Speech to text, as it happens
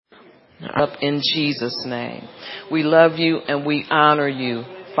Up in Jesus' name. We love you and we honor you,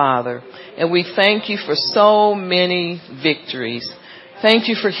 Father. And we thank you for so many victories. Thank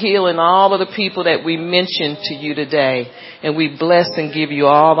you for healing all of the people that we mentioned to you today. And we bless and give you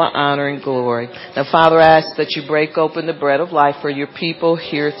all the honor and glory. Now, Father, I ask that you break open the bread of life for your people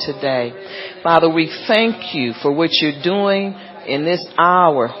here today. Father, we thank you for what you're doing in this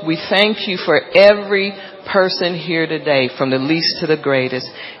hour. We thank you for every person here today, from the least to the greatest.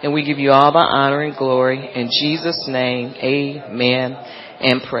 And we give you all the honor and glory. In Jesus' name, amen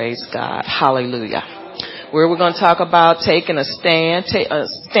and praise God. Hallelujah. Where we're going to talk about taking a stand,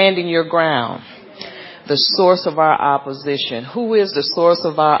 standing your ground. The source of our opposition. Who is the source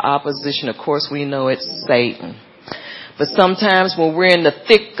of our opposition? Of course, we know it's Satan. But sometimes when we're in the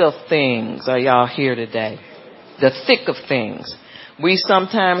thick of things, are y'all here today? The thick of things. We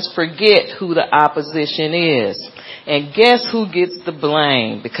sometimes forget who the opposition is. And guess who gets the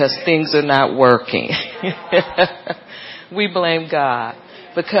blame because things are not working? We blame God.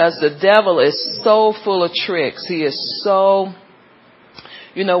 Because the devil is so full of tricks. He is so,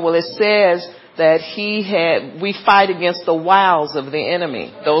 it says that we fight against the wiles of the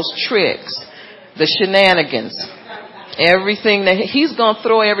enemy. Those tricks, the shenanigans. Everything that he's going to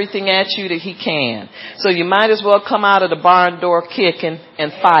throw everything at you that he can. So you might as well come out of the barn door kicking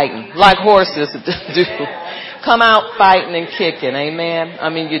and fighting like horses do. Come out fighting and kicking. Amen. I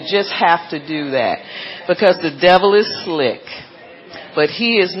mean, you just have to do that because the devil is slick, but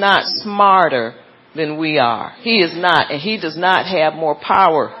he is not smarter than we are. He is not, and he does not have more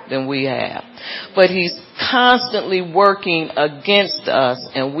power than we have. But he's constantly working against us,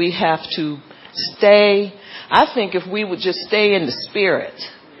 and we have to stay. I think if we would just stay in the spirit,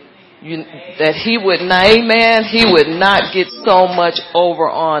 that he would not, amen, he would not get so much over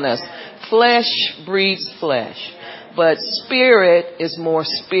on us. Flesh breeds flesh, but spirit is more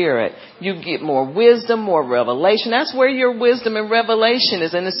spirit. You get more wisdom, more revelation. That's where your wisdom and revelation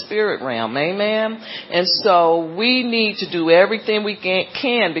is, in the spirit realm, amen. And so we need to do everything we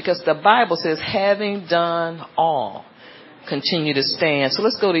can because the Bible says, having done all, continue to stand. So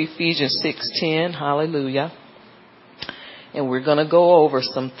let's go to Ephesians 6:10. Hallelujah. And we're going to go over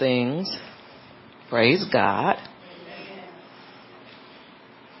some things. Praise God.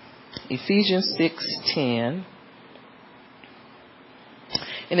 Ephesians 6:10.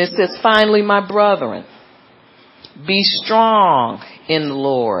 And it says, finally, my brethren, be strong in the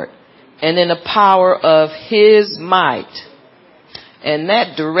Lord and in the power of his might. And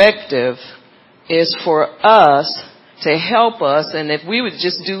that directive is for us to help us. And if we would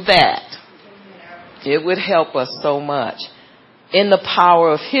just do that, it would help us so much. In the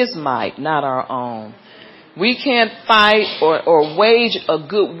power of his might, not our own. We can't fight or wage a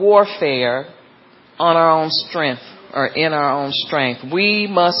good warfare on our own strength or in our own strength. We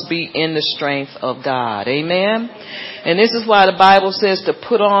must be in the strength of God. Amen. And this is why the Bible says to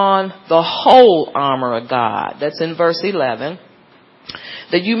put on the whole armor of God. That's in verse 11.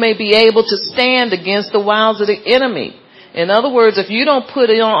 That you may be able to stand against the wiles of the enemy. In other words, if you don't put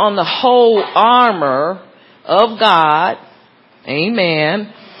it on the whole armor of God,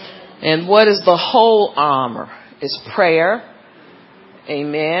 amen. And what is the whole armor? It's prayer.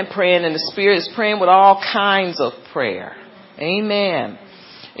 Amen. Praying in the Spirit is praying with all kinds of prayer. Amen.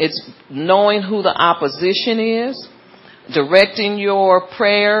 It's knowing who the opposition is, directing your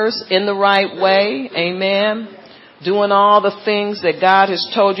prayers in the right way. Amen. Doing all the things that God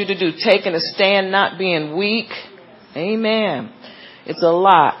has told you to do. Taking a stand, not being weak. Amen. It's a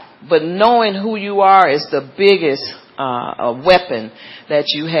lot. But knowing who you are is the biggest weapon that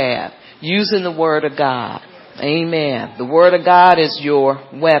you have. Using the Word of God. Amen. The Word of God is your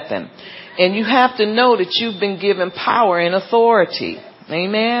weapon. And you have to know that you've been given power and authority.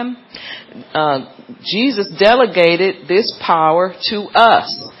 Amen. Jesus delegated this power to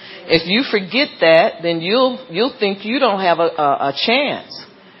us. If you forget that, then you'll think you don't have a chance.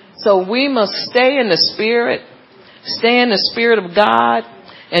 So we must stay in the Spirit, stay in the Spirit of God,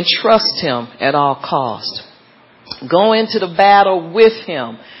 and trust Him at all costs. Go into the battle with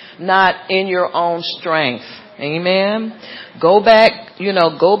Him, not in your own strength. Amen. Go back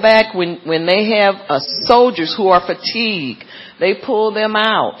when they have soldiers who are fatigued. They pull them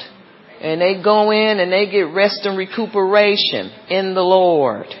out and they go in and they get rest and recuperation in the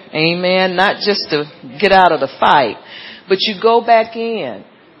Lord. Amen. Not just to get out of the fight, but you go back in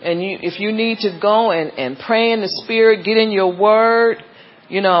and if you need to go and pray in the Spirit, get in your word,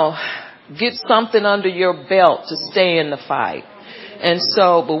 get something under your belt to stay in the fight. And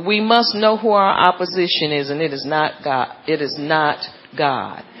so, but we must know who our opposition is, and it is not God. It is not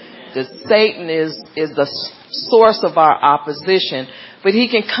God. That Satan is the source of our opposition, But he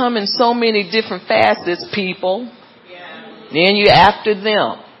can come in so many different facets, people. Then you're after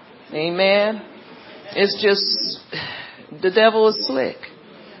them. Amen. It's just, the devil is slick.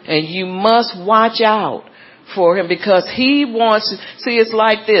 And you must watch out for him because he wants to, see, it's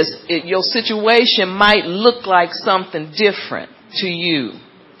like this. Your situation might look like something different to you.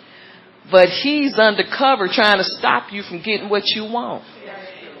 But he's undercover trying to stop you from getting what you want.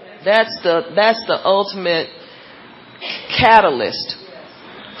 That's the ultimate catalyst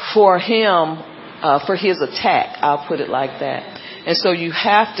for him, for his attack. I'll put it like that. And so you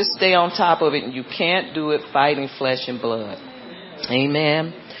have to stay on top of it, and you can't do it fighting flesh and blood.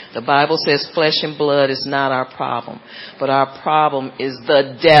 Amen. The Bible says flesh and blood is not our problem, but our problem is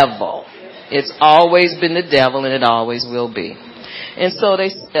the devil. It's always been the devil, and it always will be. And so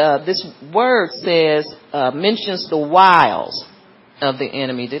this word says, mentions the wiles of the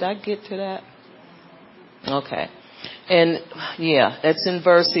enemy. Did I get to that? Okay. And yeah, that's in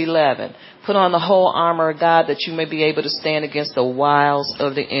verse 11. Put on the whole armor of God that you may be able to stand against the wiles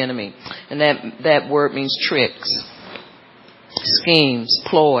of the enemy. And that word means tricks, schemes,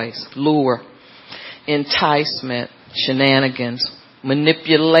 ploys, lure, enticement, shenanigans,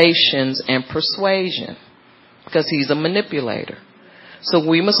 manipulations, and persuasion. Because he's a manipulator. So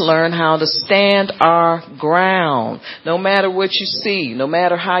we must learn how to stand our ground, no matter what you see, no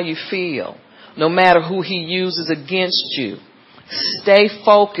matter how you feel, no matter who he uses against you. Stay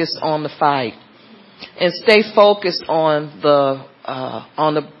focused on the fight and stay focused on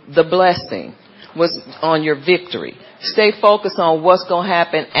the blessing, what's on your victory. Stay focused on what's going to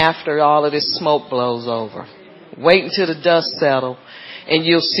happen after all of this smoke blows over. Wait until the dust settles. And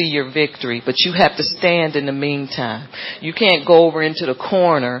you'll see your victory. But you have to stand in the meantime. You can't go over into the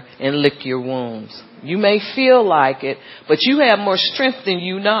corner and lick your wounds. You may feel like it, but you have more strength than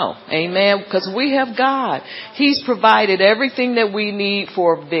you know. Amen. Because we have God. He's provided everything that we need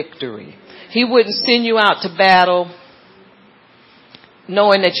for victory. He wouldn't send you out to battle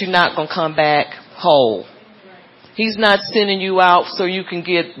knowing that you're not going to come back whole. He's not sending you out so you can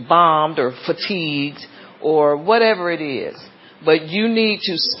get bombed or fatigued or whatever it is. But you need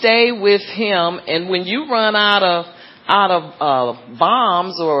to stay with him. And when you run out of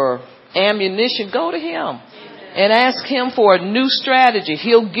bombs or ammunition, go to him and ask him for a new strategy.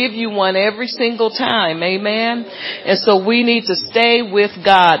 He'll give you one every single time. Amen. And so we need to stay with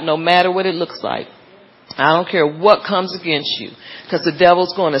God no matter what it looks like. I don't care what comes against you, because the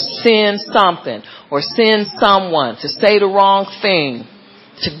devil's going to send something or send someone to say the wrong thing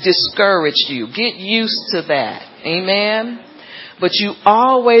to discourage you. Get used to that. Amen. But you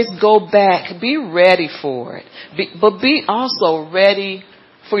always go back. Be ready for it. But be also ready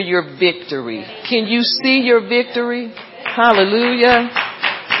for your victory. Can you see your victory? Hallelujah.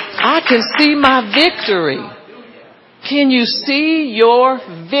 I can see my victory. Can you see your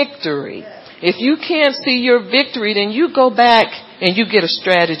victory? If you can't see your victory, then you go back and you get a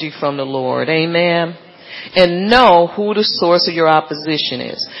strategy from the Lord. Amen. And know who the source of your opposition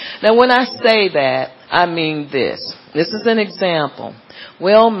is. Now, when I say that, I mean this. This is an example.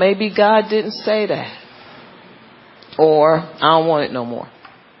 Well, maybe God didn't say that. Or, I don't want it no more.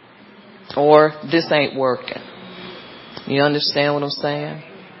 Or, this ain't working. You understand what I'm saying?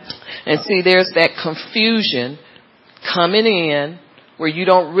 And see, there's that confusion coming in where you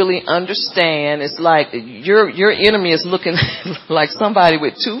don't really understand. It's like your enemy is looking like somebody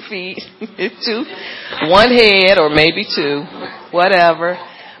with 2 feet, one head, or maybe 2, whatever.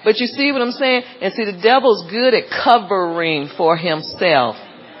 But you see what I'm saying? And see, the devil's good at covering for himself.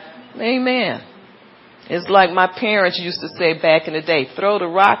 Amen. It's like my parents used to say back in the day, throw the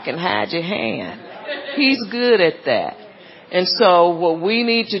rock and hide your hand. He's good at that. And so what we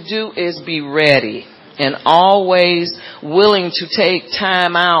need to do is be ready and always willing to take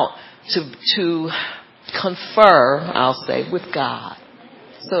time out to confer, I'll say, with God,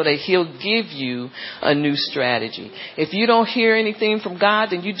 so that he'll give you a new strategy. If you don't hear anything from God,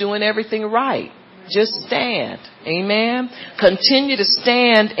 then you're doing everything right. Just stand. Amen. Continue to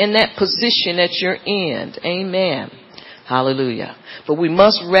stand in that position that you're in. Amen. Hallelujah. But we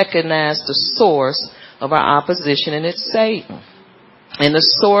must recognize the source of our opposition, and it's Satan. And the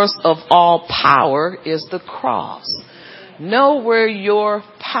source of all power is the cross. Know where your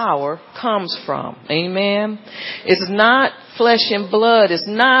power comes from. Amen. It's not flesh and blood. It's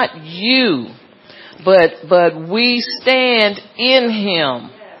not you. But we stand in him,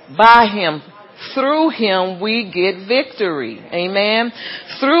 by him. Through him we get victory. Amen.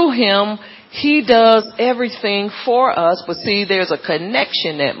 Through him he does everything for us. But see, there's a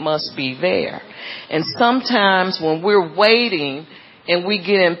connection that must be there. And sometimes when we're waiting and we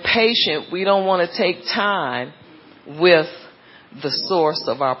get impatient, we don't want to take time with the source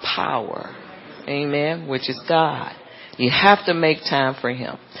of our power. Amen. Which is God. You have to make time for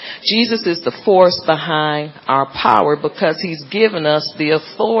him. Jesus is the force behind our power because he's given us the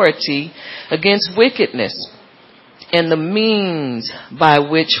authority against wickedness and the means by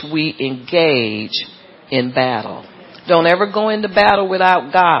which we engage in battle. Don't ever go into battle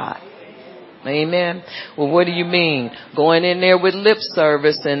without God. Amen. Well, what do you mean? Going in there with lip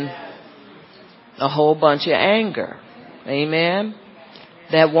service and a whole bunch of anger. Amen.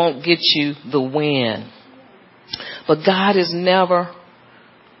 That won't get you the win. But God is never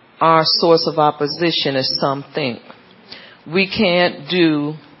our source of opposition as some think. He can't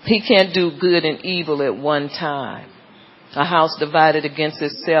do good and evil at one time. A house divided against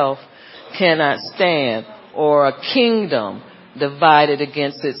itself cannot stand, or a kingdom divided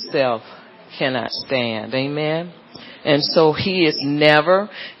against itself cannot stand. Amen. And so he is never,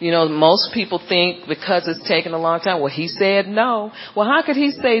 most people think because it's taken a long time, well, he said no. Well, how could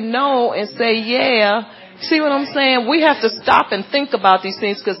he say no and say yeah? See what I'm saying? We have to stop and think about these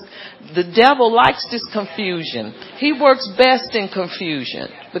things because the devil likes this confusion. He works best in confusion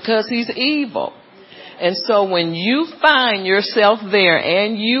because he's evil. And so when you find yourself there,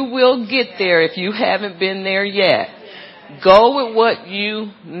 and you will get there if you haven't been there yet, go with what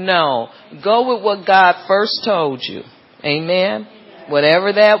you know. Go with what God first told you. Amen.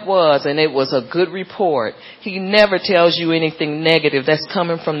 Whatever that was, and it was a good report. He never tells you anything negative that's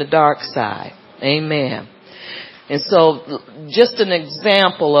coming from the dark side. Amen. And so just an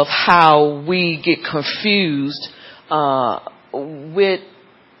example of how we get confused with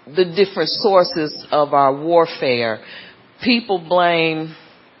the different sources of our warfare. People blame,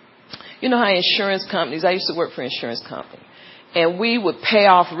 how insurance companies, I used to work for an insurance company, and we would pay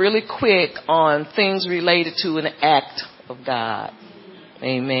off really quick on things related to an act of God.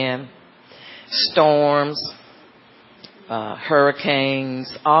 Amen. Storms,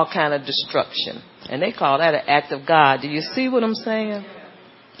 hurricanes, all kind of destruction. And they call that an act of God. Do you see what I'm saying?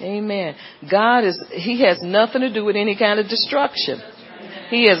 Amen. He has nothing to do with any kind of destruction.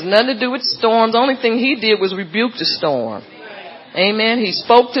 He has nothing to do with storms. The only thing he did was rebuke the storm. Amen. He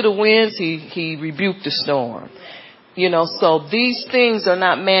spoke to the winds. He rebuked the storm. So these things are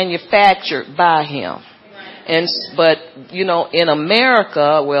not manufactured by him. But in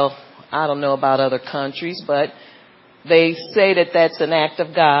America, well, I don't know about other countries, but they say that that's an act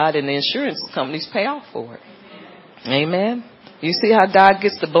of God, and the insurance companies pay off for it. Amen. You see how God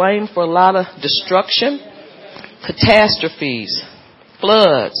gets the blame for a lot of destruction? Catastrophes,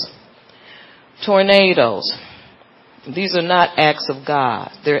 floods, tornadoes. These are not acts of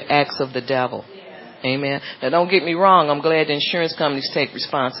God. They're acts of the devil. Amen. Now, don't get me wrong. I'm glad the insurance companies take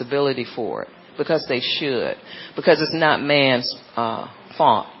responsibility for it because they should, because it's not man's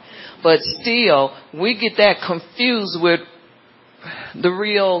fault. But still, we get that confused with the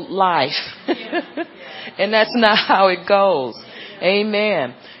real life. And that's not how it goes.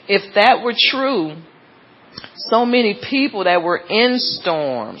 Amen. If that were true, so many people that were in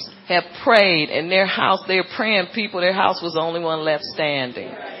storms have prayed, and their house, they're praying people, their house was the only one left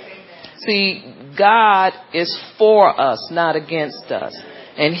standing. See, God is for us, not against us.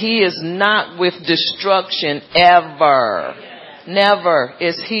 And he is not with destruction ever. Never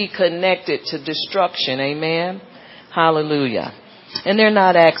is he connected to destruction. Amen. Hallelujah. And they're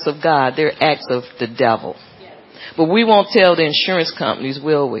not acts of God. They're acts of the devil. But we won't tell the insurance companies,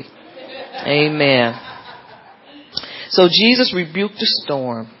 will we? Amen. So Jesus rebuked the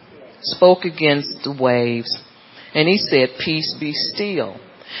storm, spoke against the waves, and he said, peace be still.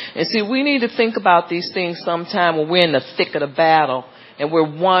 And see, we need to think about these things sometime when we're in the thick of the battle and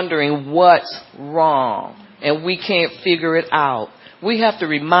we're wondering what's wrong and we can't figure it out. We have to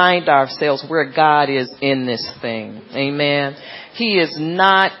remind ourselves where God is in this thing. Amen. He is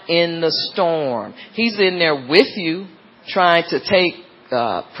not in the storm. He's in there with you, trying to take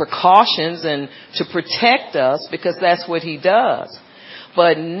precautions and to protect us, because that's what he does.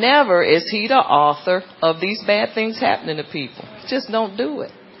 But never is he the author of these bad things happening to people. Just don't do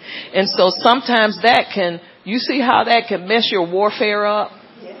it. And so sometimes you see how that can mess your warfare up?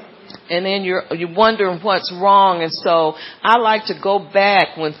 And then you're wondering what's wrong. And so I like to go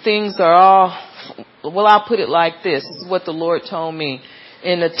back when things are I'll put it like this. This is what the Lord told me.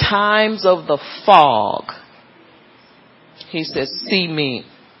 In the times of the fog, he says, see me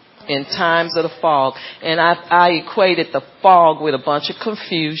in times of the fog. And I equated the fog with a bunch of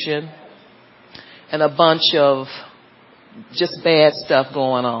confusion and a bunch of just bad stuff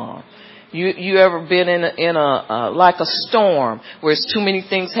going on. You ever been in a like a storm where it's too many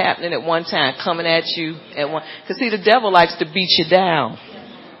things happening at one time, coming at you at one? Because see, the devil likes to beat you down.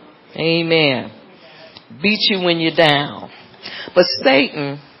 Amen. Beat you when you're down. But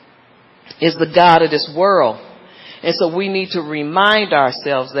Satan is the god of this world. And so we need to remind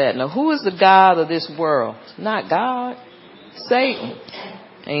ourselves that. Now, who is the god of this world? Not God. Satan.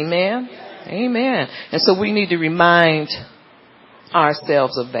 Amen. Amen. And so we need to remind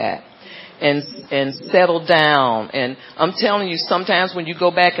ourselves of that and settle down. And I'm telling you, sometimes when you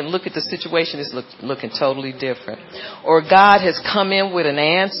go back and look at the situation, it's looking totally different. Or God has come in with an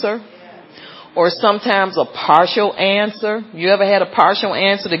answer, or sometimes a partial answer. You ever had a partial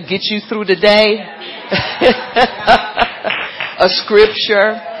answer to get you through the day? A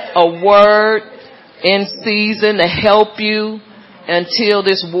scripture, a word in season to help you until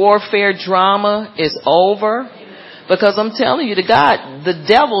this warfare drama is over. Because I'm telling you, the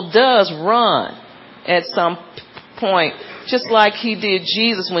devil does run at some point, just like he did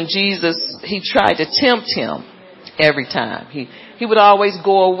Jesus when he tried to tempt him every time. He would always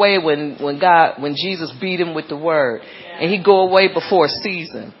go away when Jesus beat him with the word, and he'd go away before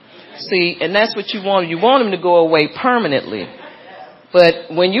season. See, and that's what you want. You want him to go away permanently.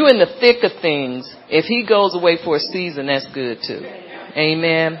 But when you're in the thick of things, if he goes away for a season, that's good too.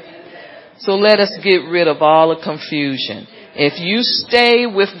 Amen. So let us get rid of all the confusion. If you stay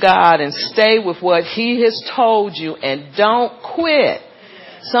with God and stay with what he has told you and don't quit,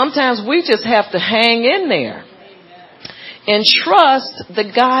 sometimes we just have to hang in there and trust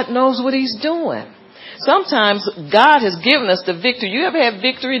that God knows what he's doing. Sometimes God has given us the victory. You ever had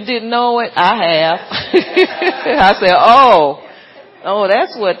victory and didn't know it? I have. I said, oh,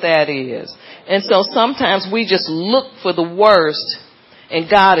 that's what that is. And so sometimes we just look for the worst, and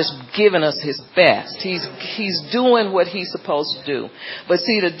God has given us his best. He's doing what he's supposed to do. But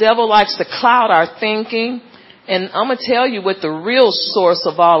see, the devil likes to cloud our thinking. And I'm going to tell you what the real source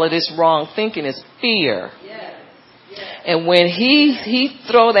of all of this wrong thinking is: fear. And when he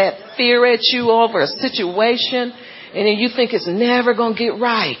throw that fear at you over a situation, and then you think it's never going to get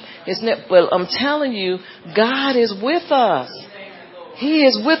right. But I'm telling you, God is with us. He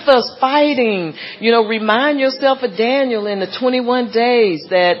is with us fighting. You know, remind yourself of Daniel in the 21 days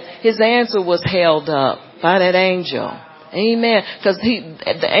that his answer was held up by that angel. Amen. Because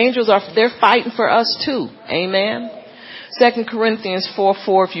the angels they're fighting for us too. Amen. 2 Corinthians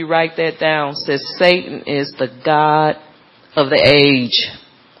 4:4, if you write that down, says Satan is the god of the age.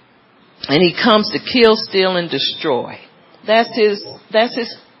 And he comes to kill, steal, and destroy. That's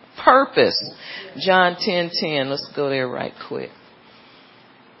his purpose. John 10:10. Let's go there right quick.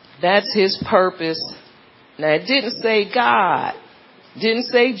 That's his purpose. Now, it didn't say God. Didn't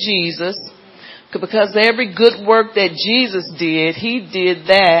say Jesus. Because every good work that Jesus did, he did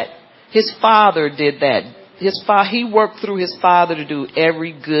that. His Father did that. He worked through his Father to do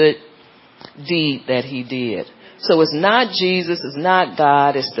every good deed that he did. So it's not Jesus, it's not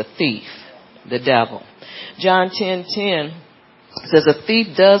God, it's the thief, the devil. John 10:10 says a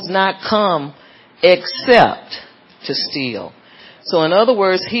thief does not come except to steal. So in other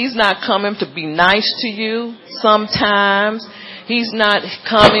words, he's not coming to be nice to you sometimes. He's not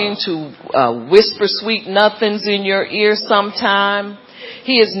coming to whisper sweet nothings in your ear sometime.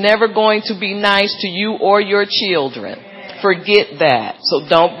 He is never going to be nice to you or your children. Forget that. So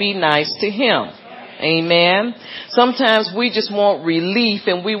don't be nice to him. Amen. Sometimes we just want relief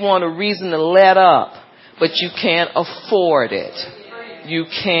and we want a reason to let up, but you can't afford it. You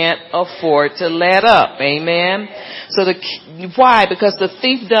can't afford to let up. Amen. So why? Because the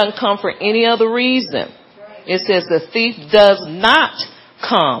thief doesn't come for any other reason. It says the thief does not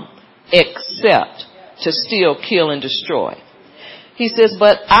come except to steal, kill, and destroy. He says,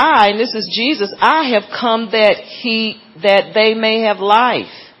 but I, and this is Jesus, I have come that they may have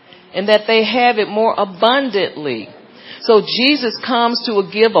life and that they have it more abundantly. So Jesus comes to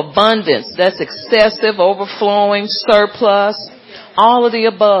give abundance. That's excessive, overflowing, surplus, all of the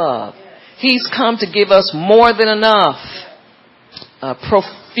above. He's come to give us more than enough,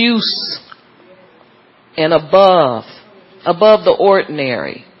 profuse and above the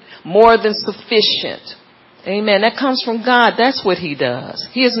ordinary, more than sufficient. Amen. That comes from God. That's what he does.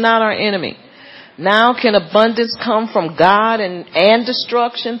 He is not our enemy. Now, can abundance come from God and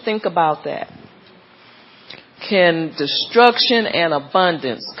destruction? Think about that. Can destruction and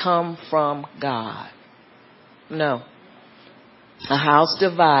abundance come from God? No. A house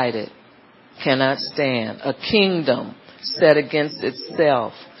divided cannot stand. A kingdom set against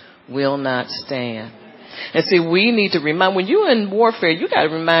itself will not stand. And see, we need to remind, when you're in warfare, you got to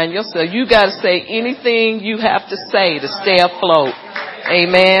remind yourself, you got to say anything you have to say to stay afloat.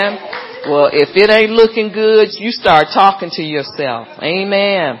 Amen. Well, if it ain't looking good, you start talking to yourself.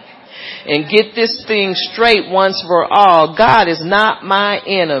 Amen. and get this thing straight once for all. God is not my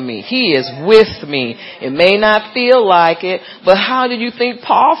enemy. He is with me. It may not feel like it, but how do you think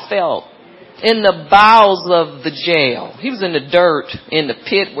Paul felt? In the bowels of the jail. He was in the dirt, in the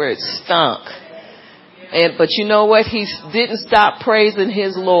pit where it stunk. But you know what? He didn't stop praising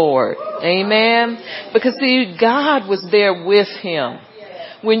his Lord. Amen. Because see, God was there with him.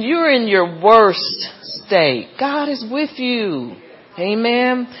 When you're in your worst state, God is with you.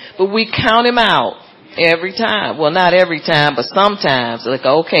 Amen. But we count him out every time. Well, not every time, but sometimes. Like,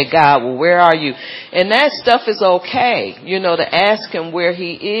 okay, God, well, where are you? And that stuff is okay, to ask him where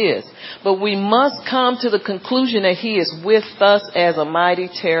he is. But we must come to the conclusion that he is with us as a mighty,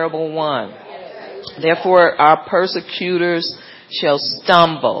 terrible one. Therefore, our persecutors shall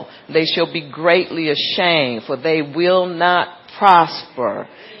stumble. They shall be greatly ashamed, for they will not prosper.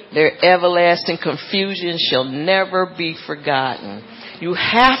 Their everlasting confusion shall never be forgotten. You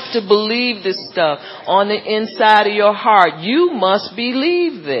have to believe this stuff on the inside of your heart. You must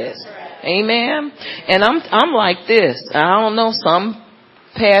believe this. Amen. And I'm like this. I don't know, some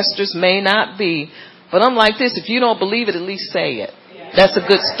pastors may not be, but I'm like this. If you don't believe it, at least say it. That's a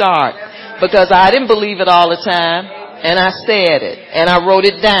good start. Because I didn't believe it all the time, and I said it, and I wrote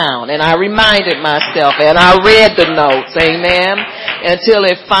it down, and I reminded myself, and I read the notes, amen, until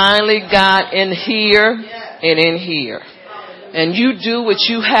it finally got in here and in here. And you do what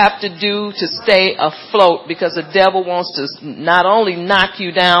you have to do to stay afloat, because the devil wants to not only knock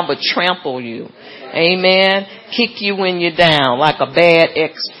you down, but trample you. Amen. Kick you when you're down, like a bad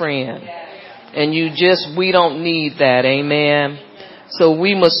ex-friend. And we don't need that. Amen. So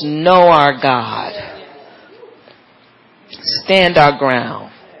we must know our God. Stand our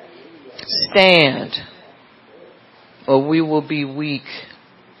ground. Stand, or we will be weak.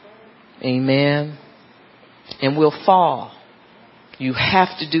 Amen. And we'll fall. You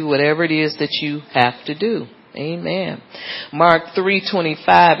have to do whatever it is that you have to do. Amen. Mark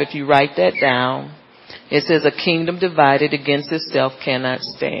 3:25, if you write that down, it says, a kingdom divided against itself cannot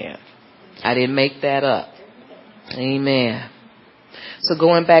stand. I didn't make that up. Amen. So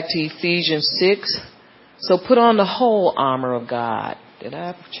going back to Ephesians 6, so put on the whole armor of God. Did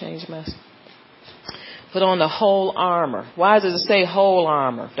I change my... Put on the whole armor. Why does it say whole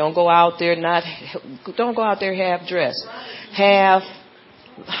armor? Don't go out there half dressed.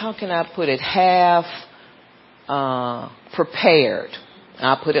 How can I put it? Half prepared.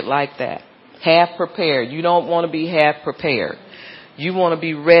 I'll put it like that. Half prepared. You don't want to be half prepared. You want to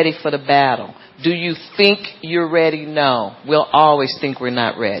be ready for the battle. Do you think you're ready? No. We'll always think we're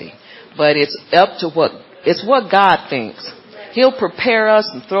not ready. But it's what God thinks. He'll prepare us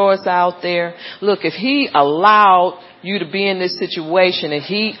and throw us out there. Look, if he allowed you to be in this situation, and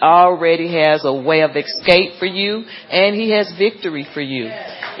he already has a way of escape for you, and he has victory for you.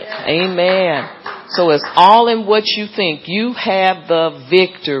 Amen. So it's all in what you think. You have the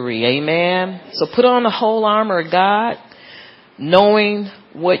victory. Amen. So put on the whole armor of God, knowing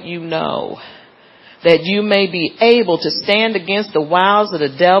what you know, that you may be able to stand against the wiles of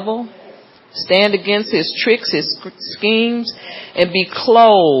the devil, stand against his tricks, his schemes, and be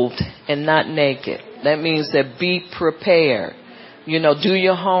clothed and not naked. That means that be prepared. Do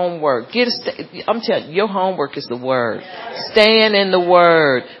your homework. I'm telling you, your homework is the word. Staying in the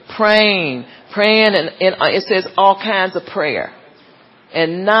word, praying, and it says all kinds of prayer.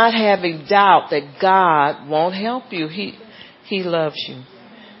 And not having doubt that God won't help you. He loves you.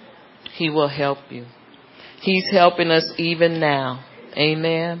 He will help you. He's helping us even now.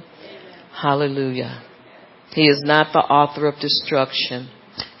 Amen. Hallelujah. He is not the author of destruction.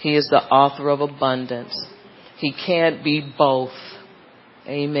 He is the author of abundance. He can't be both.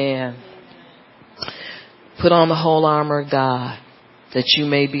 Amen. Put on the whole armor of God, that you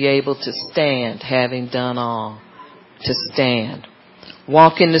may be able to stand, having done all. To stand.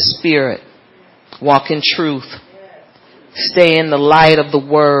 Walk in the Spirit. Walk in truth. Stay in the light of the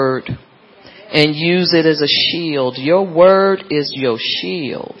Word. And use it as a shield. Your Word is your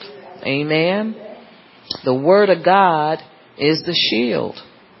shield. Amen. The Word of God is the shield.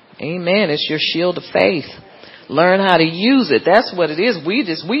 Amen. It's your shield of faith. Learn how to use it. That's what it is.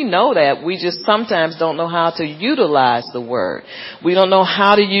 We know that. We just sometimes don't know how to utilize the Word. We don't know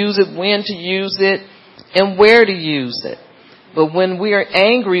how to use it, when to use it, and where to use it. But when we are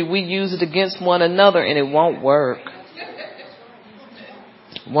angry, we use it against one another, and it won't work.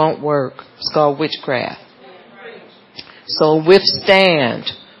 Won't work. It's called witchcraft. So withstand.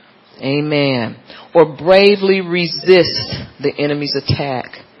 Amen. Or bravely resist the enemy's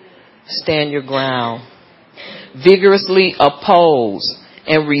attack. Stand your ground. Vigorously oppose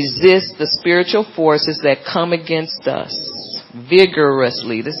and resist the spiritual forces that come against us.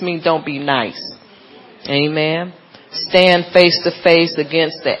 vigorously. This means don't be nice. Amen. Stand face to face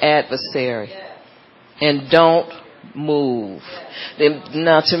against the adversary and don't move.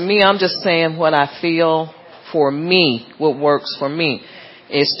 Now to me, I'm just saying what I feel for me, what works for me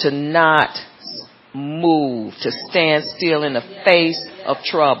is to not move, to stand still in the face of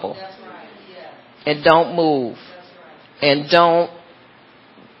trouble. And don't move. And don't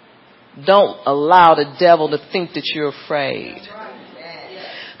allow the devil to think that you're afraid.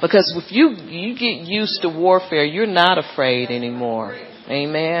 Because if you get used to warfare, you're not afraid anymore.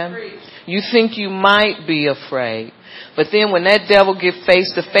 Amen. You think you might be afraid. But then when that devil get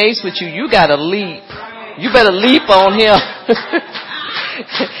face to face with you, you gotta leap. You better leap on him.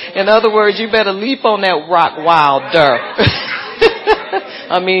 In other words, you better leap on that rock wilder.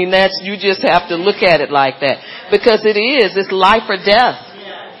 I mean, you just have to look at it like that. Because it's life or death.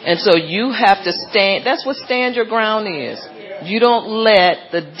 And so you have to stand, that's what stand your ground is. You don't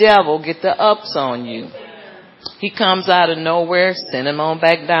let the devil get the ups on you. He comes out of nowhere, send him on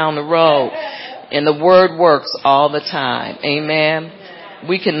back down the road. And the word works all the time. Amen.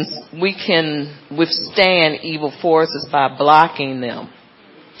 We can withstand evil forces by blocking them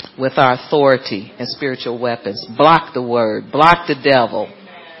with our authority and spiritual weapons. Block the word. Block the devil.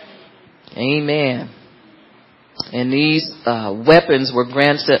 Amen. And these weapons were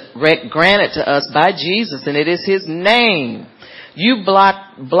granted to us by Jesus, and it is his name. You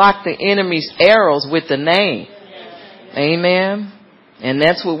block the enemy's arrows with the name. Amen. And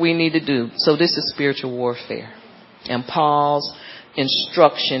that's what we need to do. So this is spiritual warfare. And Paul's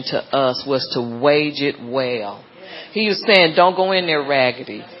instruction to us was to wage it well. He was saying, don't go in there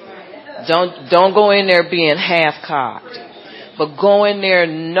raggedy. Don't go in there being half-cocked. But go in there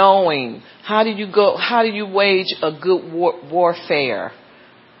knowing. How do you wage a good warfare?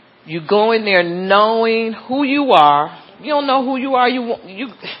 You go in there knowing who you are. You don't know who you are, you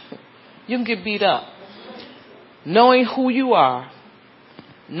can get beat up. Knowing who you are.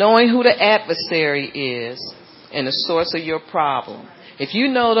 Knowing who the adversary is and the source of your problem. If you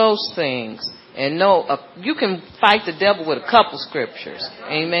know those things and you can fight the devil with a couple scriptures.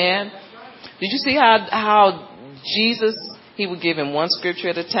 Amen. Did you see how Jesus, he would give him one scripture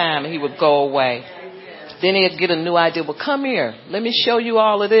at a time and he would go away. Then he'd get a new idea. Well, come here. Let me show you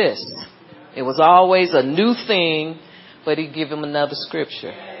all of this. It was always a new thing, but he'd give him another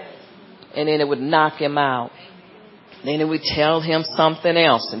scripture. And then it would knock him out. Then it would tell him something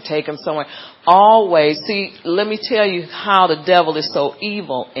else and take him somewhere. Always, see, let me tell you how the devil is so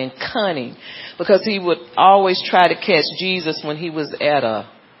evil and cunning. Because he would always try to catch Jesus when he was at a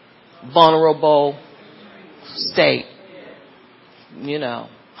vulnerable state. You know,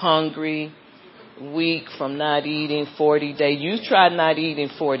 hungry, weak from not eating 40 days. You try not eating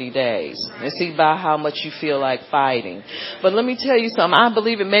 40 days and see about how much you feel like fighting. But let me tell you something. I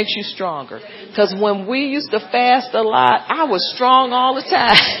believe it makes you stronger. Because when we used to fast a lot, I was strong all the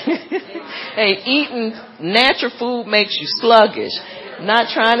time. Hey, eating natural food makes you sluggish.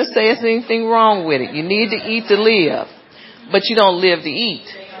 Not trying to say there's anything wrong with it. You need to eat to live. But you don't live to eat.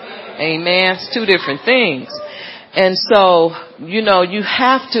 Amen. It's two different things. And so, you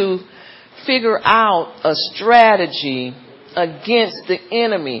have to figure out a strategy against the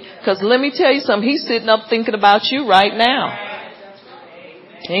enemy. Because let me tell you something. He's sitting up thinking about you right now.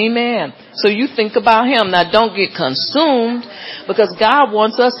 Amen. So you think about him. Now don't get consumed because God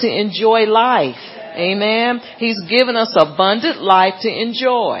wants us to enjoy life. Amen. He's given us abundant life to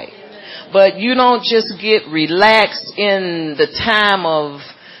enjoy. But you don't just get relaxed in the time of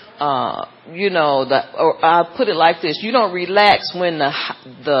or I'll put it like this. You don't relax when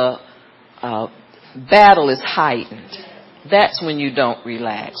the battle is heightened. That's when you don't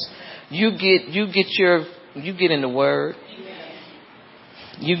relax. You get in the Word.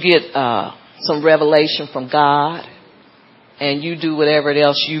 You get some revelation from God, and you do whatever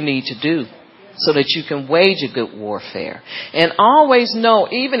else you need to do so that you can wage a good warfare. And always know,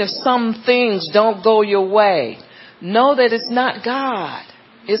 even if some things don't go your way, know that it's not God.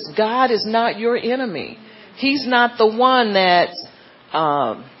 God is not your enemy. He's not the one that's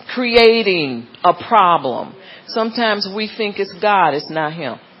creating a problem. Sometimes we think it's God. It's not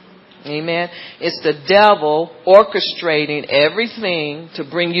him. Amen. It's the devil orchestrating everything to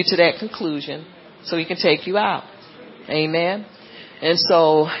bring you to that conclusion so he can take you out. Amen. And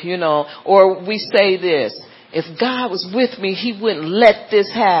so, or we say this, if God was with me, he wouldn't let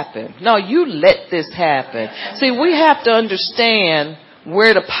this happen. No, you let this happen. See, we have to understand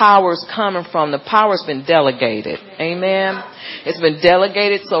where the power is coming from. The power's been delegated. Amen. It's been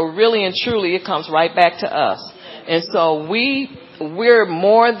delegated. So really and truly it comes right back to us. And so we're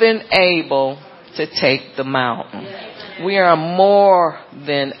more than able to take the mountain. We are more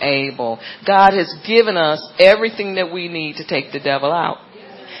than able. God has given us everything that we need to take the devil out,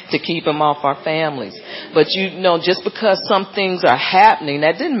 to keep him off our families. But just because some things are happening,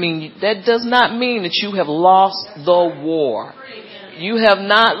 that does not mean that you have lost the war. You have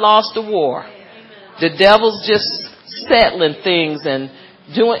not lost the war. The devil's just settling things and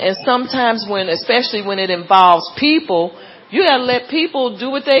sometimes especially when it involves people, you gotta let people do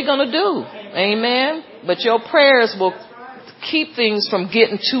what they're gonna do. Amen. But your prayers will keep things from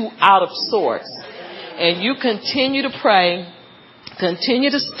getting too out of sorts. And you continue to pray, continue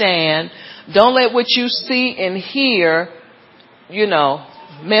to stand. Don't let what you see and hear,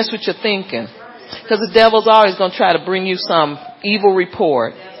 mess with your thinking. Because the devil's always going to try to bring you some evil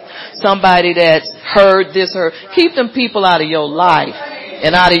report. Somebody that's heard this or keep them people out of your life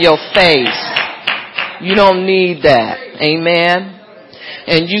and out of your face. You don't need that. Amen.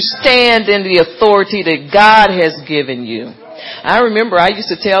 And you stand in the authority that God has given you. I remember I used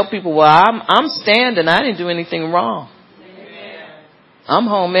to tell people, well, I'm standing. I didn't do anything wrong. I'm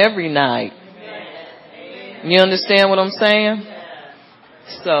home every night. You understand what I'm saying?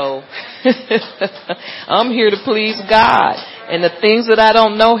 So I'm here to please God. And the things that I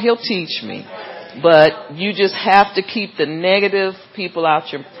don't know, He'll teach me. But you just have to keep the negative people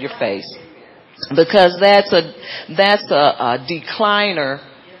out your face. Because that's a decliner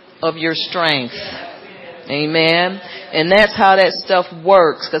of your strength. Amen. And that's how that stuff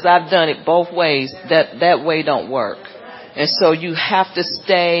works. Because I've done it both ways. That way don't work. And so you have to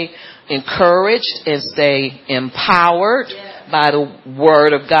stay encouraged and stay empowered by the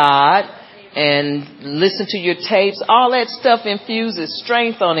Word of God and listen to your tapes. All that stuff infuses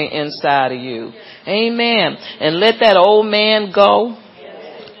strength on the inside of you. Amen. And let that old man go.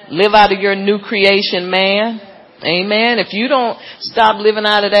 Live out of your new creation man. Amen. If you don't stop living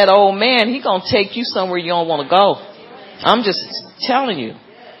out of that old man, he's going to take you somewhere you don't want to go. I'm just telling you.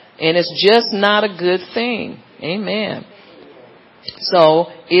 And it's just not a good thing. Amen. So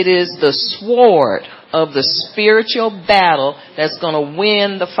it is the sword of the spiritual battle that's going to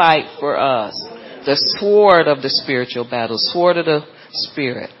win the fight for us. The sword of the spiritual battle, sword of the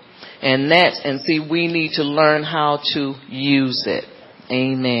Spirit. And see, we need to learn how to use it.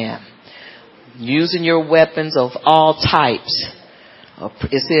 Amen. Using your weapons of all types.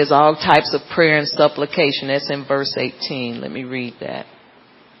 It says all types of prayer and supplication. That's in verse 18. Let me read that.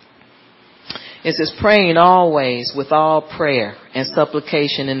 It says praying always with all prayer and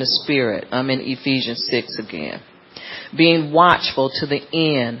supplication in the Spirit. I'm in Ephesians 6 again. Being watchful to the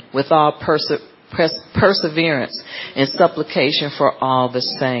end with all perseverance and supplication for all the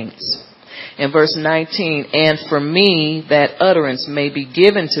saints. In verse 19, and for me that utterance may be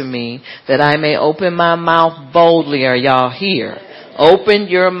given to me that I may open my mouth boldly. Are y'all here? Open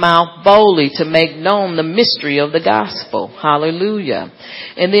your mouth boldly to make known the mystery of the gospel. Hallelujah.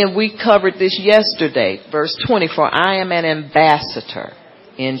 And then we covered this yesterday. Verse 20, for I am an ambassador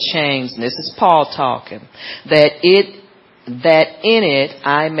in chains. And this is Paul talking. That in it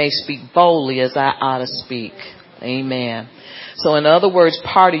I may speak boldly as I ought to speak. Amen. So in other words,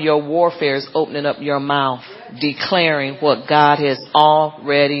 part of your warfare is opening up your mouth, declaring what God has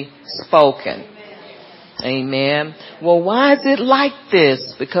already spoken. Amen. Well, why is it like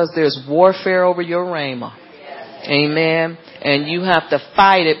this? Because there's warfare over your rhema. Amen. And you have to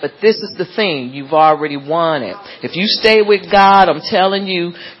fight it. But this is the thing. You've already won it. If you stay with God, I'm telling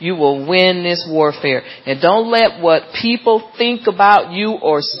you, you will win this warfare. And don't let what people think about you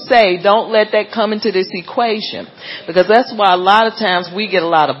or say, don't let that come into this equation. Because that's why a lot of times we get a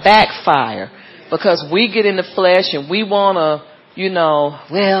lot of backfire. Because we get in the flesh and we want to,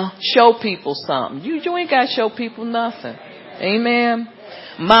 show people something. You ain't got to show people nothing. Amen.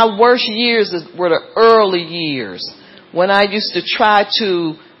 My worst years were the early years when I used to try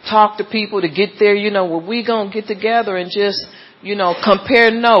to talk to people to get there, we going to get together and just, compare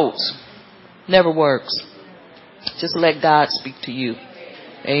notes. Never works. Just let God speak to you.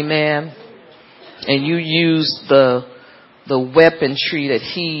 Amen. And you use the weaponry that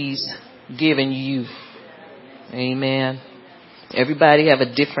He's given you. Amen. Everybody have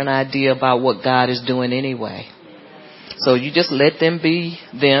a different idea about what God is doing anyway. So you just let them be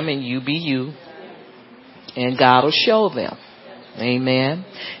them and you be you. And God will show them. Amen.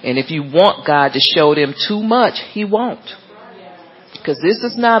 And if you want God to show them too much, He won't. Because this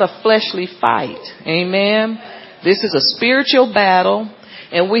is not a fleshly fight. Amen. This is a spiritual battle.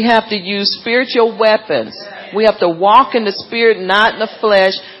 And we have to use spiritual weapons. We have to walk in the Spirit, not in the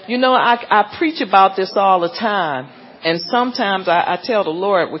flesh. I preach about this all the time. And sometimes I tell the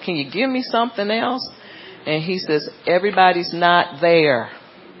Lord, well, can you give me something else? And He says, everybody's not there.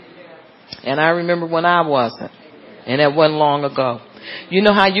 And I remember when I wasn't. And that wasn't long ago. You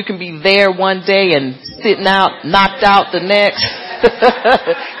know how you can be there one day and sitting out, knocked out the next?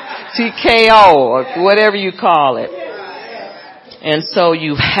 TKO or whatever you call it. And so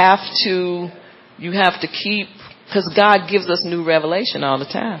you have to keep, because God gives us new revelation all the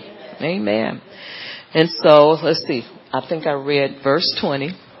time. Amen. And so, let's see. I think I read verse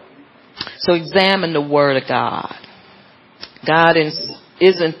 20. So examine the word of God. God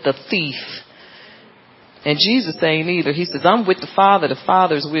isn't the thief. And Jesus ain't either. He says, I'm with the Father. The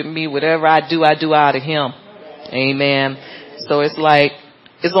Father's with me. Whatever I do out of him. Amen. So it's like,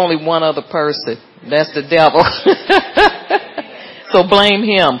 it's only one other person. That's the devil. So blame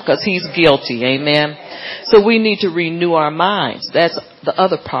him because he's guilty. Amen. So we need to renew our minds. That's the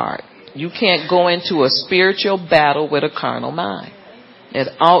other part. You can't go into a spiritual battle with a carnal mind.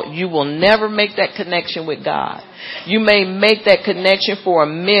 You will never make that connection with God. You may make that connection for a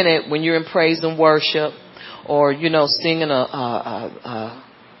minute when you're in praise and worship, or, singing a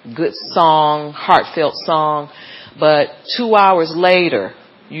good song, heartfelt song. But 2 hours later,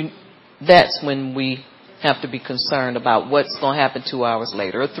 that's when we have to be concerned about what's going to happen 2 hours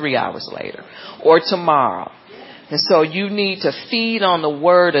later, or 3 hours later, or tomorrow. And so you need to feed on the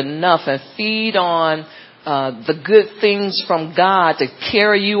word enough and feed on the good things from God to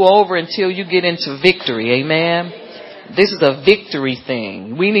carry you over until you get into victory. Amen. This is a victory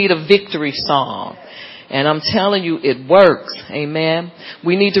thing. We need a victory song. And I'm telling you, it works. Amen.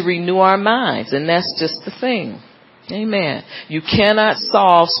 We need to renew our minds. And that's just the thing. Amen. You cannot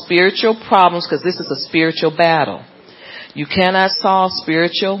solve spiritual problems because this is a spiritual battle. You cannot solve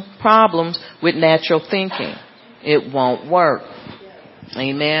spiritual problems with natural thinking. It won't work.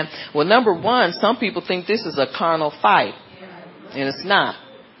 Amen. Well, number one, some people think this is a carnal fight. And it's not.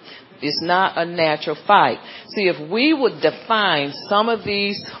 It's not a natural fight. See, if we would define some of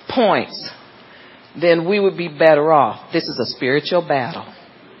these points, then we would be better off. This is a spiritual battle.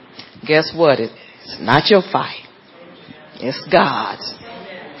 Guess what? It's not your fight. It's God's.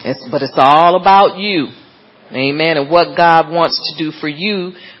 But it's all about you. Amen. And what God wants to do for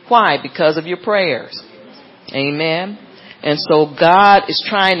you. Why? Because of your prayers. Amen. And so God is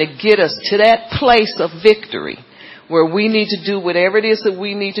trying to get us to that place of victory where we need to do whatever it is that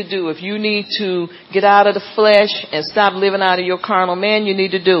we need to do. If you need to get out of the flesh and stop living out of your carnal man, you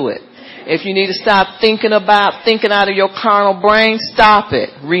need to do it. If you need to stop thinking out of your carnal brain, stop it.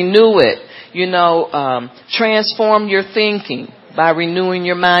 Renew it. Transform your thinking by renewing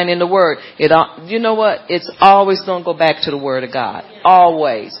your mind in the Word. You know what? It's always going to go back to the Word of God.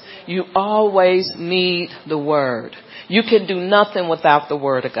 Always. You always need the Word. You can do nothing without the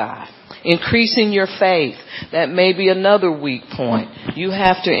Word of God. Increasing your faith. That may be another weak point. You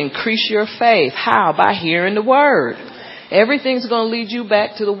have to increase your faith. How? By hearing the Word. Everything's going to lead you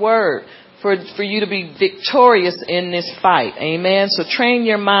back to the Word for you to be victorious in this fight. Amen. So train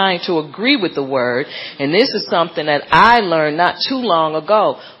your mind to agree with the Word. And this is something that I learned not too long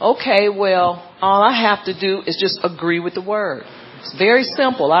ago. Okay, well, all I have to do is just agree with the Word. It's very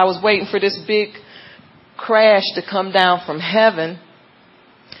simple. I was waiting for this big crash to come down from heaven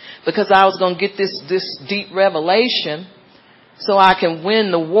because I was going to get this deep revelation so I can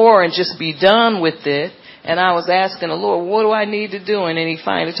win the war and just be done with it. And I was asking the Lord, what do I need to do? And then he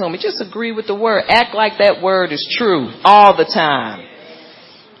finally told me, just agree with the Word. Act like that Word is true all the time.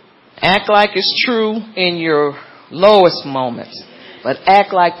 Act like it's true in your lowest moments. But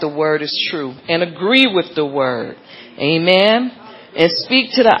act like the Word is true. And agree with the Word. Amen. And speak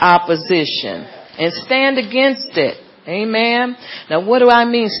to the opposition. And stand against it. Amen. Now what do I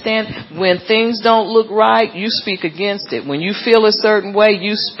mean stand? When things don't look right, you speak against it. When you feel a certain way,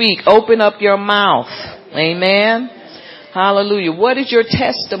 you speak. Open up your mouth. Amen. Hallelujah. What is your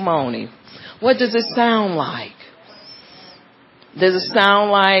testimony? What does it sound like? Does it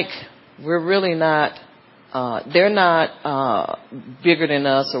sound like we're really not, they're not bigger than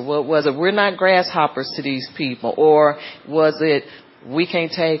us, or what was it? We're not grasshoppers to these people, or was it we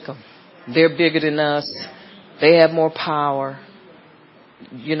can't take them? They're bigger than us. They have more power.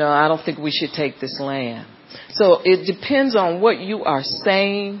 I don't think we should take this land. So it depends on what you are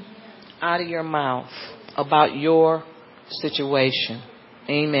saying out of your mouth about your situation.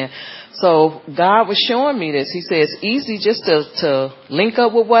 Amen. So God was showing me this. He says, it's easy just to link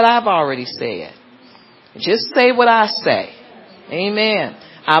up with what I've already said. Just say what I say. Amen.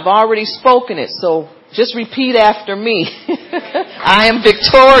 I've already spoken it. So just repeat after me. I am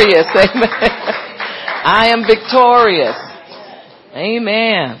victorious. Amen. I am victorious.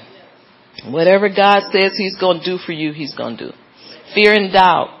 Amen. Whatever God says he's going to do for you, he's going to do. Fear and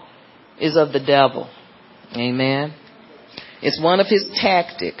doubt is of the devil. Amen. It's one of his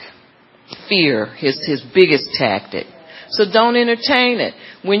tactics Fear, his biggest tactic. So don't entertain it.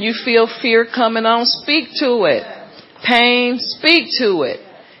 When you feel fear coming on, speak to it. Pain, speak to it.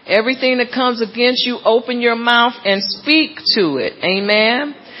 Everything that comes against you, open your mouth and speak to it.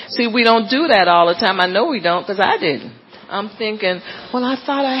 Amen. See, we don't do that all the time. I know we don't, because I didn't. I'm thinking, well, I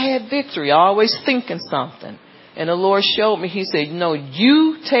thought I had victory. Always thinking something. And the Lord showed me, he said, no,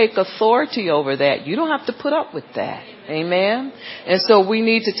 you take authority over that. You don't have to put up with that. Amen. And so we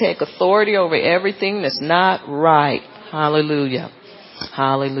need to take authority over everything that's not right. Hallelujah.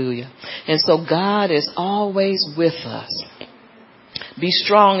 Hallelujah. And so God is always with us. Be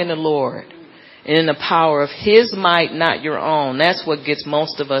strong in the Lord and in the power of his might, not your own. That's what gets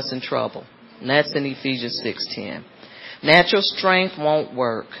most of us in trouble. And that's in Ephesians 6:10. Natural strength won't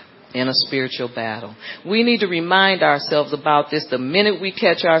work in a spiritual battle. We need to remind ourselves about this the minute we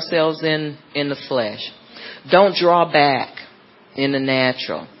catch ourselves in the flesh. Don't draw back in the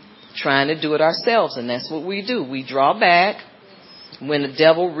natural, trying to do it ourselves. And that's what we do. We draw back when the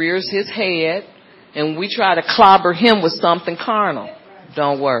devil rears his head and we try to clobber him with something carnal.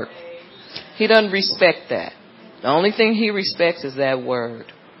 Don't work. He doesn't respect that. The only thing he respects is that word.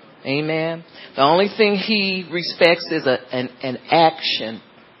 Amen. The only thing he respects is an action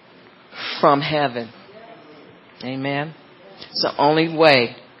from heaven. Amen. It's the only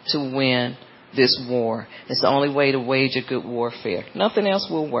way to win this war. It's the only way to wage a good warfare. Nothing else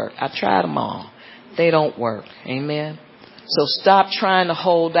will work. I tried them all. They don't work. Amen. So stop trying to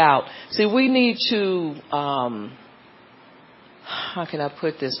hold out. See, we need to, how can I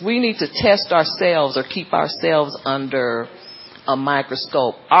put this? We need to test ourselves or keep ourselves under a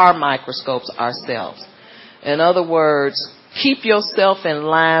microscope. Our microscopes ourselves. In other words, keep yourself in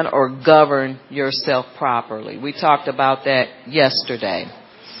line or govern yourself properly. We talked about that yesterday.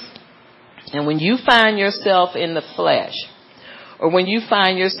 And when you find yourself in the flesh, or when you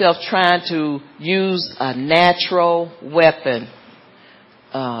find yourself trying to use a natural weapon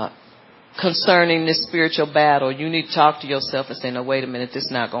concerning this spiritual battle, you need to talk to yourself and say, no, wait a minute, this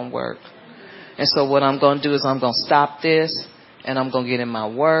is not going to work. And so what I'm going to do is I'm going to stop this, and I'm going to get in my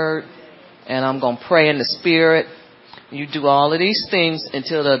word, and I'm going to pray in the spirit. You do all of these things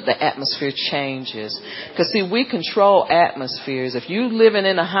until the atmosphere changes. Because, see, we control atmospheres. If you living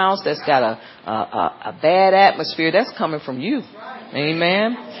in a house that's got a bad atmosphere, that's coming from you.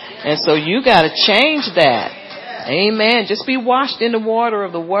 Amen. And so you got to change that. Amen. Just be washed in the water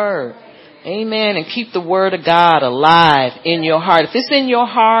of the word. Amen. And keep the word of God alive in your heart. If it's in your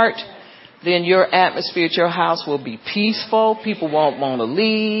heart, then your atmosphere at your house will be peaceful. People won't want to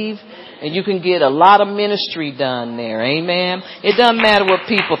leave. And you can get a lot of ministry done there. Amen. It doesn't matter what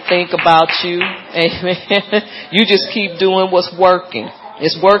people think about you. Amen. You just keep doing what's working.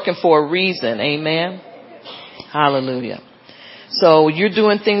 It's working for a reason. Amen. Hallelujah. So you're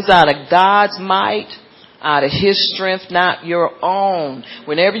doing things out of God's might, out of his strength, not your own.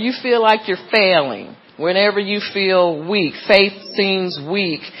 Whenever you feel like you're failing, whenever you feel weak, faith seems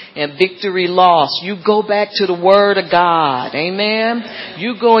weak and victory lost, you go back to the word of God. Amen.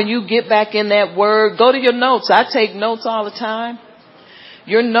 You go and you get back in that word. Go to your notes. I take notes all the time.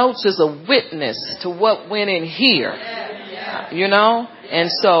 Your notes is a witness to what went in here. You know? And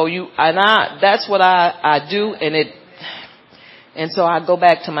so that's what I do, and so I go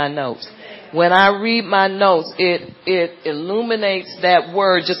back to my notes. When I read my notes, it illuminates that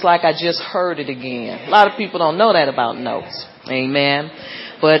word just like I just heard it again. A lot of people don't know that about notes. Amen.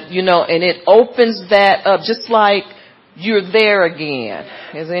 But, and it opens that up just like you're there again.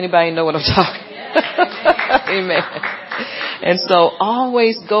 Does anybody know what I'm talking about? Amen. And so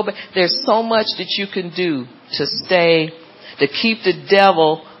always go back. There's so much that you can do to keep the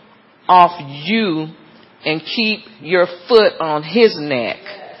devil off you and keep your foot on his neck.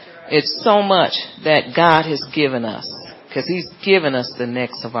 It's so much that God has given us, because he's given us the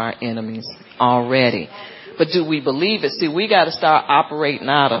necks of our enemies already. But do we believe it? See, we got to start operating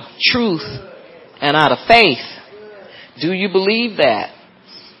out of truth and out of faith. Do you believe that?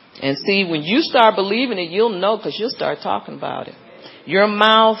 And see, when you start believing it, you'll know, because you'll start talking about it. Your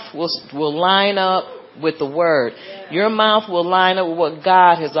mouth will line up with the word. Your mouth will line up with what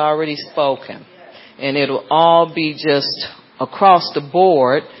God has already spoken. And it'll all be just across the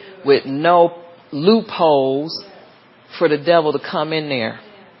board with no loopholes for the devil to come in there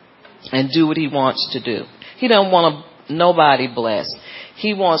and do what he wants to do. He don't want nobody blessed.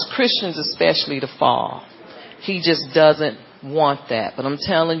 He wants Christians especially to fall. He just doesn't want that. But I'm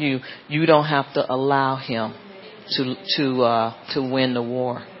telling you, you don't have to allow him to win the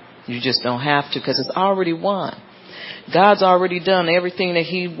war. You just don't have to, because it's already won. God's already done everything that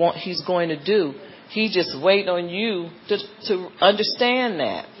he's going to do He just wait on you to understand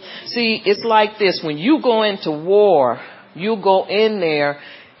that. See, it's like this. When you go into war, you go in there.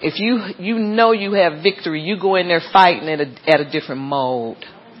 If you know you have victory, you go in there fighting at a different mode.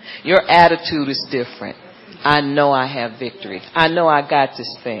 Your attitude is different. I know I have victory. I know I got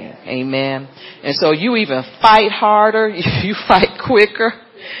this thing. Amen. And so you even fight harder. You fight quicker.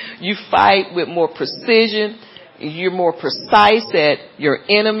 You fight with more precision. You're more precise at your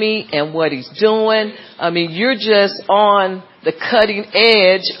enemy and what he's doing. I mean, you're just on the cutting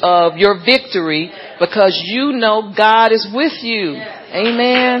edge of your victory because you know God is with you.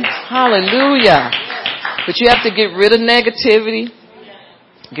 Amen. Hallelujah. But you have to get rid of negativity.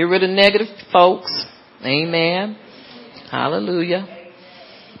 Get rid of negative folks. Amen. Hallelujah.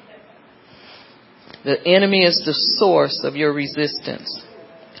 The enemy is the source of your resistance.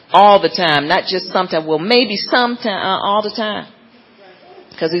 All the time, not just sometimes. Well, maybe sometime, all the time.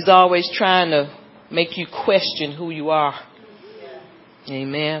 Because he's always trying to make you question who you are.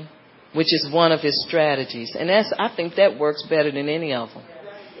 Amen. Which is one of his strategies. And I think that works better than any of them.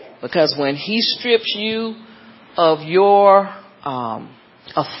 Because when he strips you of your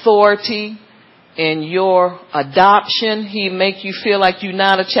authority and your adoption, he make you feel like you're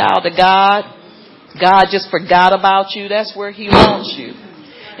not a child of God. God just forgot about you. That's where he wants you.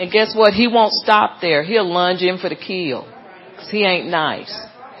 And guess what? He won't stop there. He'll lunge in for the kill. 'Cause he ain't nice.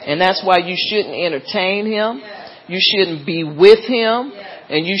 And that's why you shouldn't entertain him. You shouldn't be with him.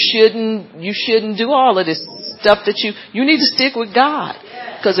 And you shouldn't do all of this stuff that you need to stick with God.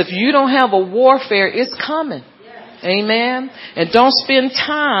 Because if you don't have a warfare, it's coming. Amen. And don't spend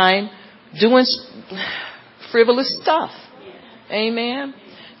time doing frivolous stuff. Amen.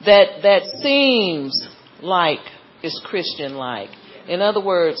 That seems like it's Christian-like. In other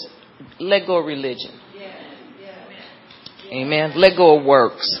words, let go of religion. Amen. Let go of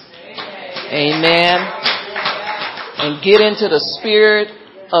works. Amen. And get into the spirit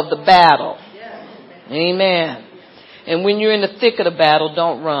of the battle. Amen. And when you're in the thick of the battle,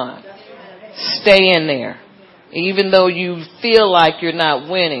 don't run. Stay in there. Even though you feel like you're not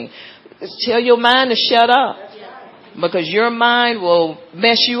winning. Tell your mind to shut up. Because your mind will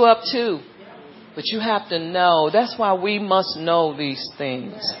mess you up too. But you have to know. That's why we must know these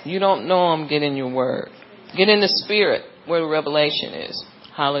things. You don't know them, get in your word. Get in the spirit where the revelation is.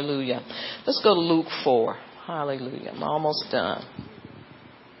 Hallelujah. Let's go to Luke 4. Hallelujah. I'm almost done.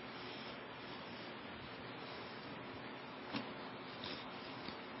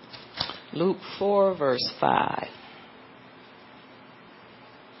 Luke 4 verse 5.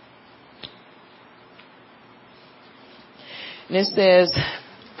 And it says,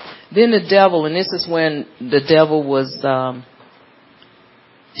 then the devil, and this is when the devil was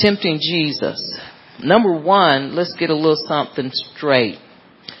tempting Jesus. Number one, let's get a little something straight.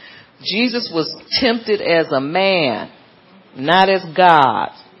 Jesus was tempted as a man, not as God,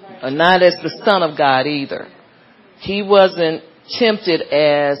 or not as the Son of God either. He wasn't tempted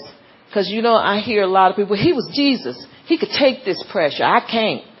as, because I hear a lot of people, he was Jesus. He could take this pressure. I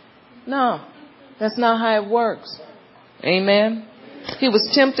can't. No, that's not how it works. Amen. He was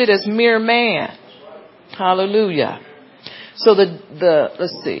tempted as mere man. Hallelujah. So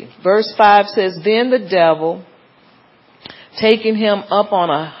let's see. Verse 5 says, then the devil, taking him up on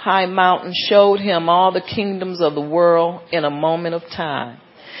a high mountain, showed him all the kingdoms of the world in a moment of time.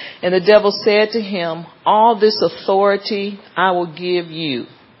 And the devil said to him, all this authority I will give you,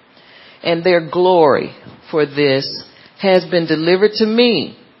 and their glory for this has been delivered to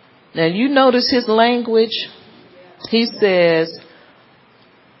me. Now you notice his language. He says,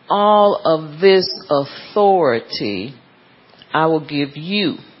 all of this authority I will give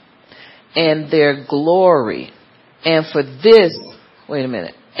you, and their glory. And for this,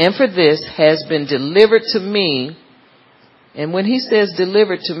 and for this has been delivered to me. And when he says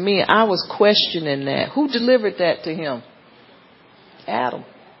delivered to me, I was questioning that. Who delivered that to him? Adam.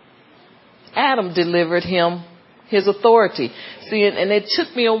 Adam delivered him his authority. See, and it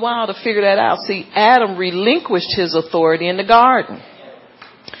took me a while to figure that out. See, Adam relinquished his authority in the garden.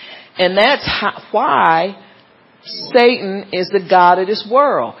 And that's why Satan is the god of this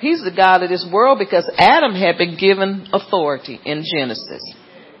world. He's the god of this world because Adam had been given authority in Genesis.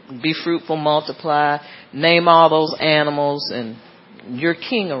 Be fruitful, multiply, name all those animals, and you're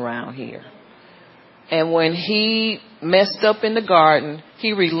king around here. And when he messed up in the garden,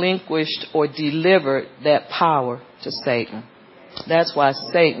 he relinquished or delivered that power to Satan. That's why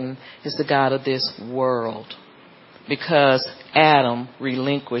Satan is the god of this world. Because Adam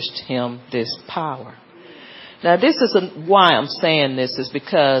relinquished him this power. Now this is why I'm saying this is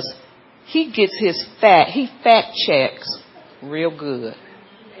because he gets he fact checks real good.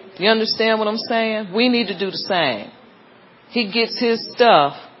 You understand what I'm saying? We need to do the same. He gets his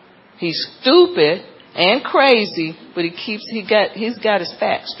stuff. He's stupid and crazy, but he's got his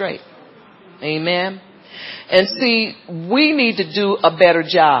facts straight. Amen. And see, we need to do a better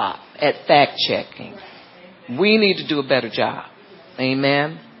job at fact checking. We need to do a better job.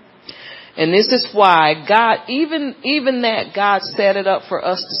 Amen. And this is why God, even that God set it up for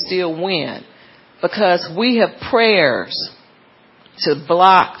us to still win, because we have prayers to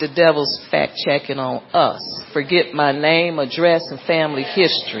block the devil's fact checking on us. Forget my name, address, and family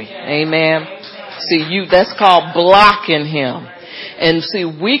history. Amen. See, that's called blocking him. And see,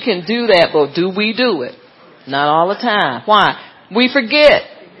 we can do that, but do we do it? Not all the time. Why? We forget.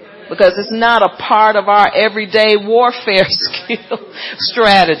 Because it's not a part of our everyday warfare skill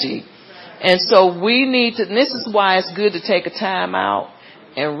strategy. And so we need to, and this is why it's good to take a time out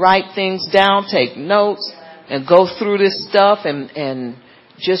and write things down, take notes, and go through this stuff and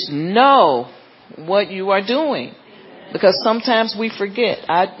just know what you are doing. Because sometimes we forget.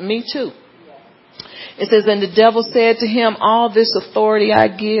 Me too. It says, and the devil said to him, all this authority I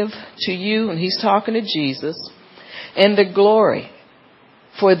give to you, and he's talking to Jesus, and the glory,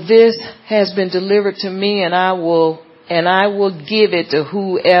 for this has been delivered to me, and I will give it to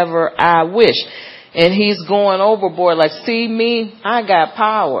whoever I wish. And he's going overboard like, see me, I got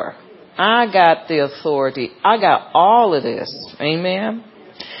power. I got the authority. I got all of this. Amen.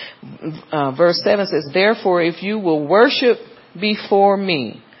 Verse 7 says, therefore, if you will worship before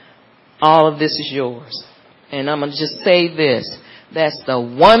me, all of this is yours. And I'm going to just say this. That's the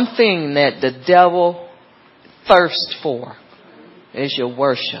one thing that the devil thirsts for is your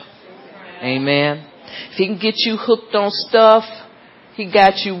worship. Amen. If he can get you hooked on stuff, he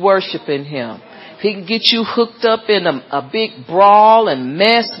got you worshiping him. If he can get you hooked up in a big brawl and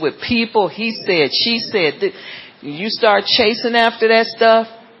mess with people, he said, she said, you start chasing after that stuff,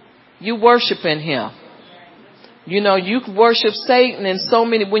 you worshiping him. You know, you worship Satan in so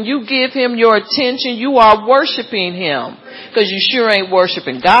many. When you give him your attention, you are worshiping him. Because you sure ain't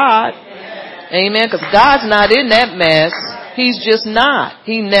worshiping God. Amen. Because God's not in that mess. He's just not.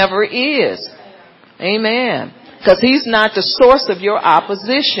 He never is. Amen. Because he's not the source of your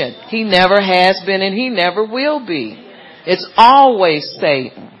opposition. He never has been and he never will be. It's always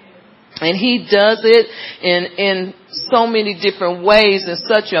Satan. And he does it in so many different ways, in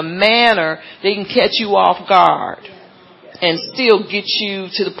such a manner that he can catch you off guard and still get you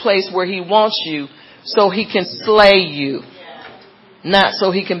to the place where he wants you so he can slay you, not so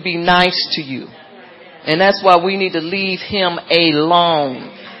he can be nice to you. And that's why we need to leave him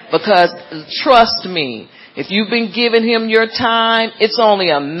alone. Because trust me, if you've been giving him your time, it's only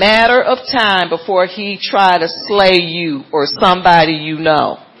a matter of time before he try to slay you or somebody you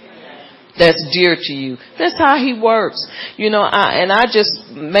know that's dear to you. That's how he works. You know, I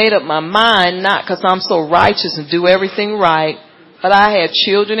just made up my mind, not because I'm so righteous and do everything right, but I had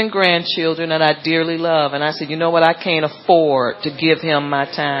children and grandchildren that I dearly love. And I said, you know what? I can't afford to give him my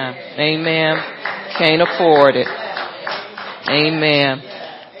time. Amen. Can't afford it. Amen.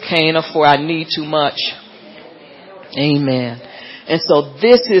 Can't afford. I need too much. Amen. And so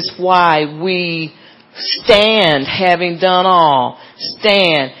this is why we stand, having done all.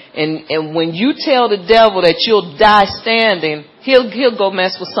 Stand. And when you tell the devil that you'll die standing, he'll go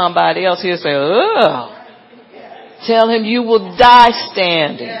mess with somebody else. He'll say, ugh. Tell him you will die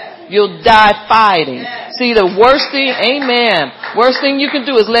standing. You'll die fighting. See, the worst thing, amen, worst thing you can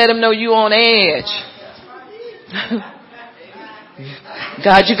do is let him know you on edge.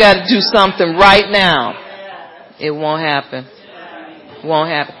 God, you got to do something right now. It won't happen. Won't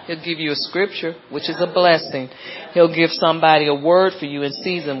happen. He'll give you a scripture, which is a blessing. He'll give somebody a word for you in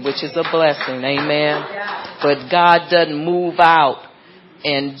season, which is a blessing. Amen. But God doesn't move out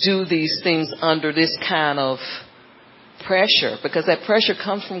and do these things under this kind of pressure, because that pressure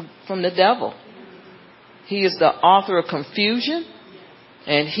comes from the devil. He is the author of confusion,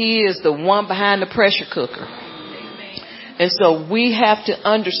 and he is the one behind the pressure cooker. And so we have to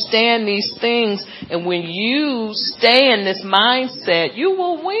understand these things. And when you stay in this mindset, you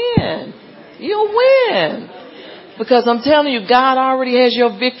will win. You'll win. Because I'm telling you, God already has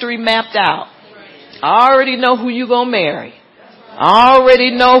your victory mapped out. I already know who you're going to marry. I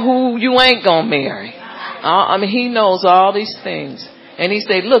already know who you ain't going to marry. I mean, he knows all these things. And he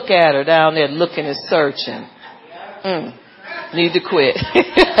said, look at her down there looking and searching. Need to quit.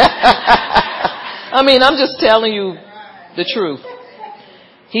 I mean, I'm just telling you the truth.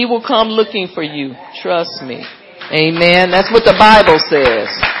 He will come looking for you. Trust me. Amen. That's what the Bible says.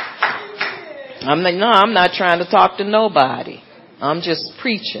 I'm not trying to talk to nobody. I'm just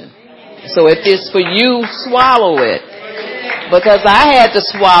preaching. So if it's for you, swallow it. Because I had to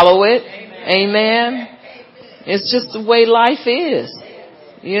swallow it. Amen. It's just the way life is.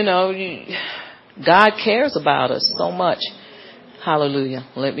 You know, God cares about us so much. Hallelujah.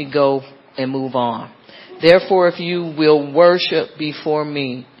 Let me go and move on. Therefore, if you will worship before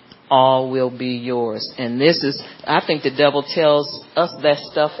me, all will be yours. And this is, I think the devil tells us that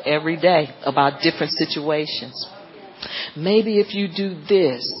stuff every day about different situations. Maybe if you do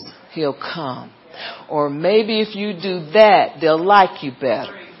this, he'll come. Or maybe if you do that, they'll like you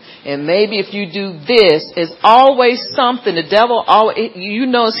better. And maybe if you do this, it's always something. The devil always, you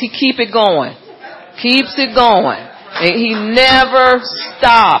notice he keep it going. Keeps it going. And he never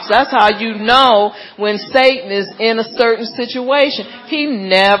stops. That's how you know when Satan is in a certain situation. He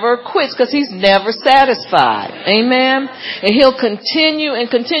never quits because he's never satisfied. Amen. And he'll continue and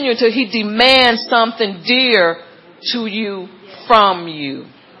continue until he demands something dear to you from you.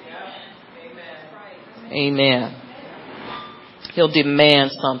 Amen. He'll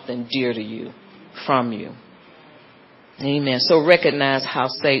demand something dear to you from you. Amen. So recognize how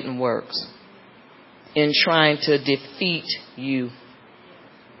Satan works in trying to defeat you.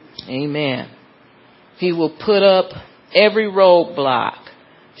 Amen. He will put up every roadblock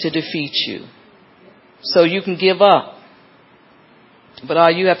to defeat you so you can give up. But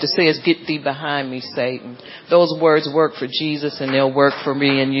all you have to say is, get thee behind me, Satan. Those words work for Jesus and they'll work for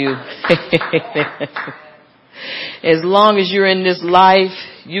me and you. As long as you're in this life,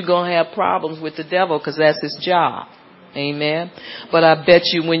 you're going to have problems with the devil because that's his job. Amen. But I bet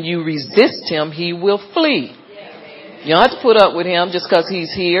you when you resist him, he will flee. You don't have to put up with him just because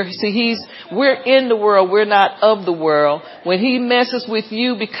he's here. See, we're in the world. We're not of the world. When he messes with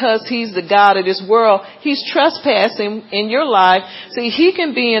you because he's the God of this world, he's trespassing in your life. See, he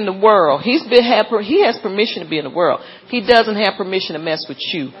can be in the world. He has permission to be in the world. He doesn't have permission to mess with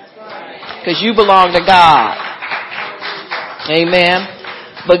you because you belong to God. Amen.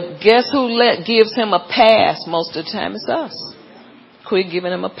 But guess who gives him a pass most of the time? It's us. Quit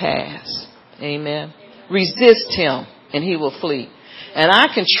giving him a pass. Amen. Resist him and he will flee. And I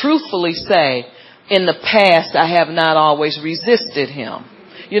can truthfully say, in the past, I have not always resisted him.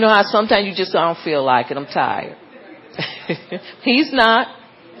 You know how sometimes you just don't feel like it. I'm tired. He's not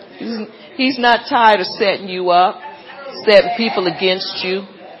tired of setting you up, setting people against you.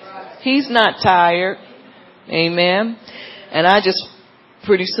 He's not tired. Amen. And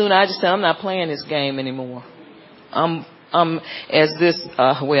pretty soon I just said, I'm not playing this game anymore. I'm as this,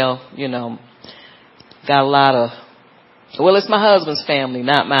 got a lot of, it's my husband's family,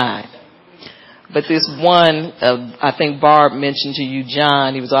 not mine. But this one, I think Barb mentioned to you,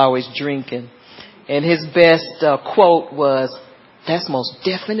 John, he was always drinking. And his best quote was, "That's most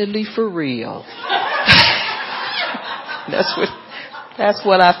definitely for real." That's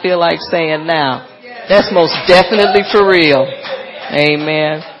what I feel like saying now. That's most definitely for real.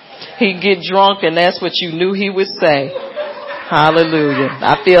 Amen. He'd get drunk and that's what you knew he would say. Hallelujah.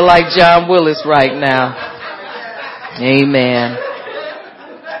 I feel like John Willis right now. Amen.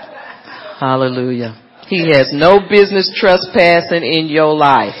 Hallelujah. He has no business trespassing in your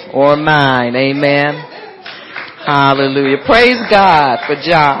life or mine. Amen. Hallelujah. Praise God for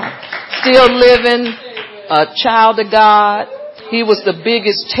John. Still living, a child of God. He was the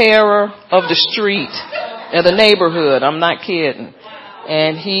biggest terror of the street, of the neighborhood. I'm not kidding.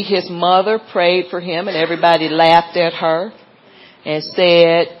 And his mother prayed for him and everybody laughed at her and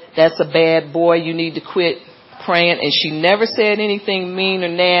said, "That's a bad boy. You need to quit praying." And she never said anything mean or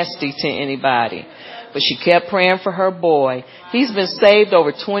nasty to anybody, but she kept praying for her boy. He's been saved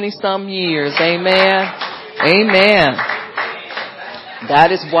over 20-some years. Amen. Amen.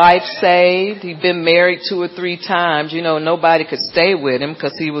 Got his wife saved. He'd been married 2 or 3 times. Nobody could stay with him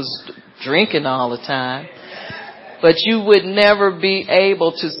because he was drinking all the time. But you would never be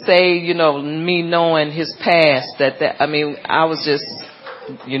able to say, me knowing his past I was just,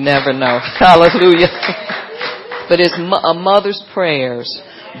 you never know. Hallelujah. But it's a mother's prayers.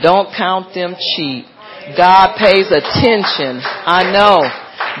 Don't count them cheap. God pays attention. I know.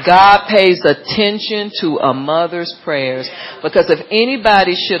 God pays attention to a mother's prayers. Because if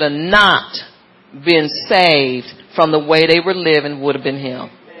anybody should have not been saved from the way they were living, would have been him.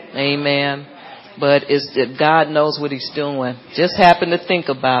 Amen. But God knows what he's doing. Just happen to think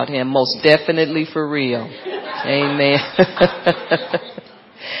about him. Most definitely for real. Amen.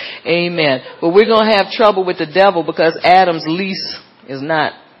 Amen. But we're going to have trouble with the devil because Adam's lease is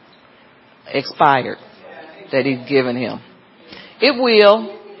not expired that he's given him. It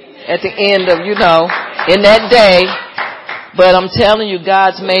will at the end of, in that day. But I'm telling you,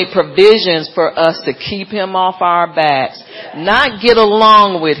 God's made provisions for us to keep him off our backs. Not get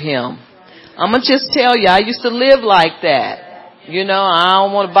along with him. I'm going to just tell you, I used to live like that. You know, I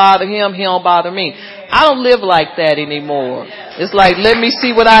don't want to bother him. He don't bother me. I don't live like that anymore. It's like, let me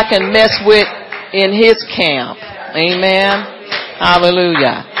see what I can mess with in his camp. Amen.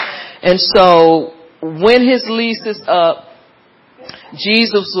 Hallelujah. And so when his lease is up,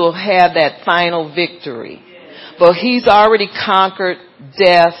 Jesus will have that final victory. But he's already conquered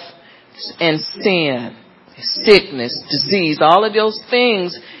death and sin, sickness, disease, all of those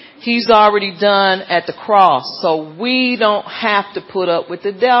things he's already done at the cross. So we don't have to put up with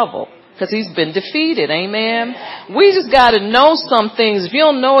the devil because he's been defeated. Amen. We just got to know some things. If you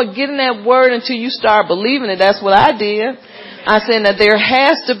don't know it, get in that word until you start believing it. That's what I did. I said that there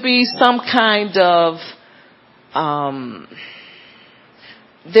has to be some kind of,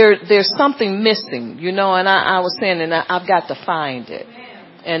 there's something missing, you know, and I was saying, and I've got to find it.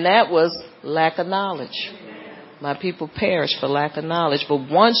 And that was lack of knowledge. My people perish for lack of knowledge. But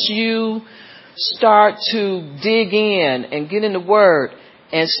once you start to dig in and get in the word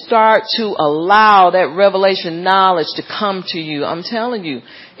and start to allow that revelation knowledge to come to you, I'm telling you,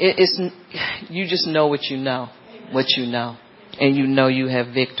 you just know what you know. And you know you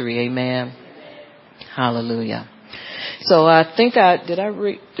have victory. Amen. Hallelujah. So I think did I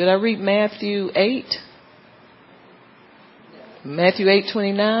read Matthew 8? Matthew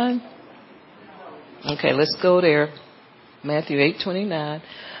 8:29? Okay, let's go there. Matthew 8:29.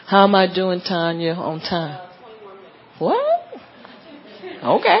 How am I doing, Tanya, on time? What?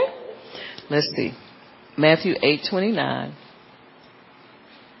 Okay. Let's see. Matthew 8:29.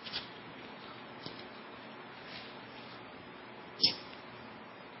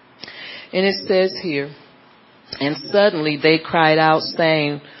 And it says here, and suddenly they cried out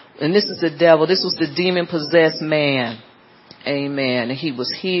saying, and this is the devil, this was the demon-possessed man. Amen. And he was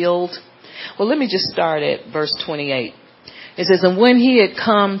healed. Well, let me just start at verse 28. It says, and when he had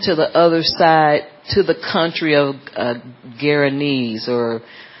come to the other side, to the country of Gerasenes, or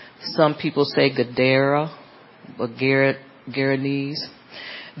some people say Gadara, or Gerasenes,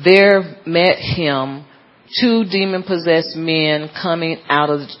 there met him 2 demon-possessed men coming out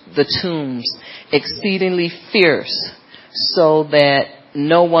of the tombs, exceedingly fierce, so that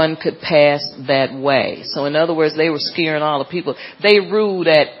no one could pass that way. So in other words, they were scaring all the people. They ruled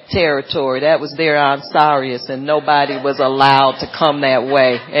that territory. That was their Ansarius, and nobody was allowed to come that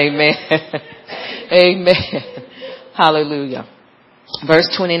way. Amen. Amen. Hallelujah. Verse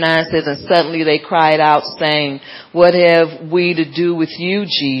 29 says, and suddenly they cried out saying, what have we to do with you,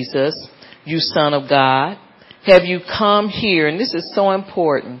 Jesus, you Son of God? Have you come here, and this is so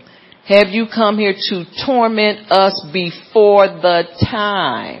important, have you come here to torment us before the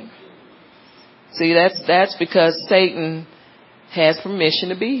time? See, that's because Satan has permission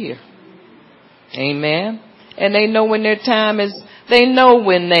to be here. Amen. And they know when their time is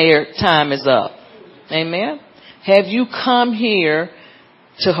up. Amen. Have you come here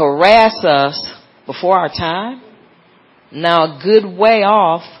to harass us before our time? Now, a good way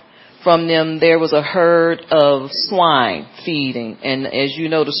off from them, there was a herd of swine feeding. And as you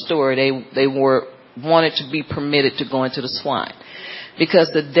know the story, they wanted to be permitted to go into the swine. Because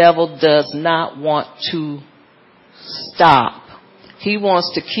the devil does not want to stop. He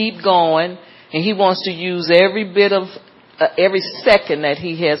wants to keep going, and he wants to use every bit of, every second that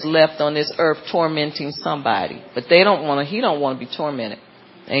he has left on this earth tormenting somebody. But he don't want to be tormented.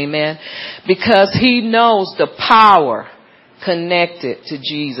 Amen. Because he knows the power connected to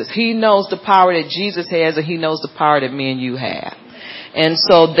Jesus. He knows the power that Jesus has, and he knows the power that me and you have. And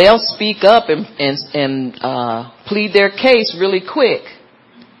so they'll speak up and plead their case really quick,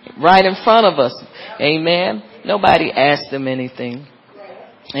 right in front of us. Amen. Nobody asked them anything.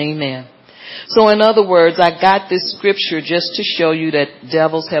 Amen. So in other words, I got this scripture just to show you that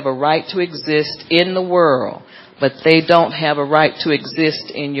devils have a right to exist in the world, but they don't have a right to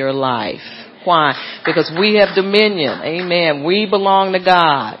exist in your life. Why? Because we have dominion. Amen. We belong to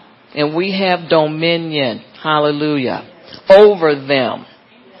God, and we have dominion. Hallelujah. Over them.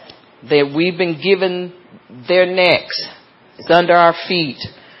 That we've been given their necks. It's under our feet.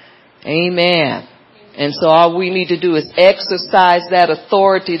 Amen. And so all we need to do is exercise that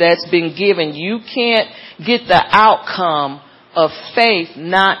authority that's been given. You can't get the outcome of faith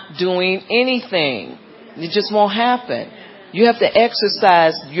not doing anything. It just won't happen. You have to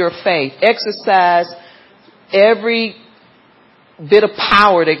exercise your faith. Exercise every bit of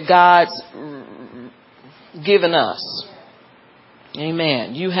power that God's given us.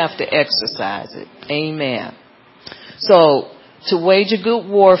 Amen. You have to exercise it. Amen. So, to wage a good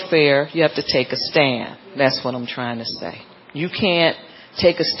warfare, you have to take a stand. That's what I'm trying to say. You can't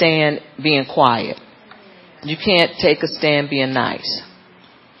take a stand being quiet. You can't take a stand being nice.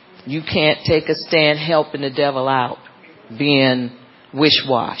 You can't take a stand helping the devil out. being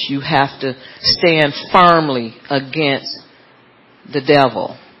wish-wash. You have to stand firmly against the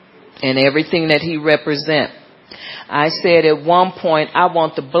devil and everything that he represents. I said at one point, I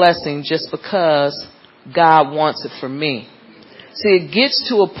want the blessing just because God wants it for me. See, it gets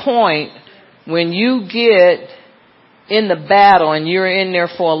to a point when you get in the battle and you're in there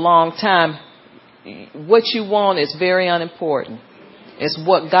for a long time, what you want is very unimportant. It's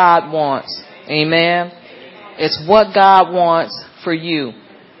what God wants. Amen. It's what God wants for you.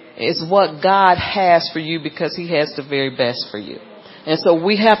 It's what God has for you because he has the very best for you. And so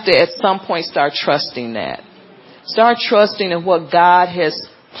we have to at some point start trusting that. Start trusting in what God has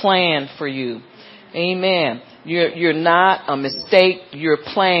planned for you. Amen. You're not a mistake. You're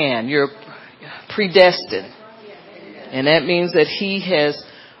planned. You're predestined. And that means that he has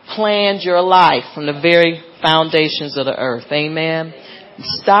planned your life from the very foundations of the earth. Amen.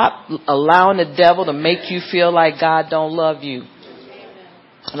 Stop allowing the devil to make you feel like God don't love you.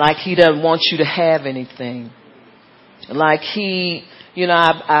 Like he doesn't want you to have anything. Like he,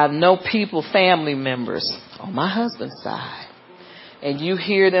 I know people, family members on my husband's side. And you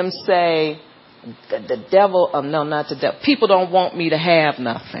hear them say, the devil, no, not the devil. People don't want me to have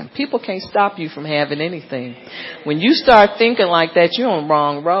nothing. People can't stop you from having anything. When you start thinking like that, you're on the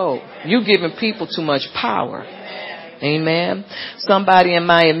wrong road. You're giving people too much power. Amen. Somebody in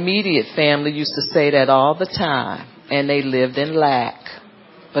my immediate family used to say that all the time, and they lived in lack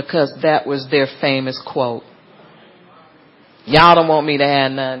because that was their famous quote. Y'all don't want me to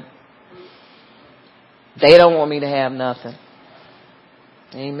have none. They don't want me to have nothing.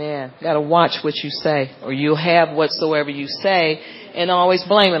 Amen. Got to watch what you say, or you'll have whatsoever you say and always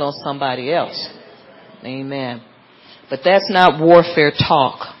blame it on somebody else. Amen. But that's not warfare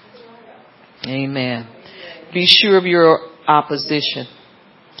talk. Amen. Be sure of your opposition.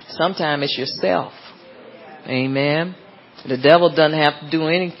 Sometimes it's yourself. Amen. The devil doesn't have to do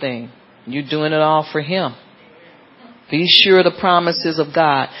anything. You're doing it all for him. Be sure of the promises of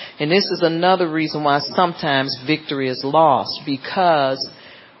God. And this is another reason why sometimes victory is lost, because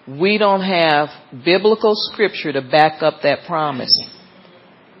we don't have biblical scripture to back up that promise.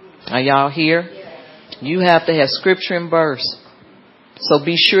 Are y'all here? You have to have scripture and verse. So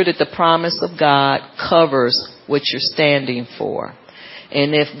be sure that the promise of God covers what you're standing for.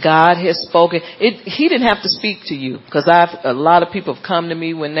 And if God has spoken, he didn't have to speak to you, because a lot of people have come to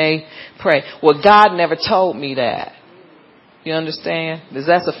me when they pray. Well, God never told me that. You understand? Because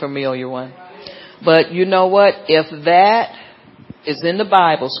that's a familiar one. But you know what? If that is in the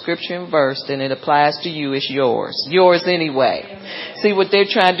Bible, scripture and verse, then it applies to you. It's yours. Yours anyway. See, what they're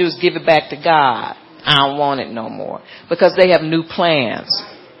trying to do is give it back to God. I don't want it no more. Because they have new plans.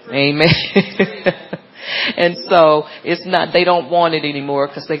 Amen. And so it's not, they don't want it anymore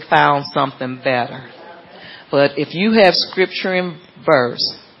because they found something better. But if you have scripture and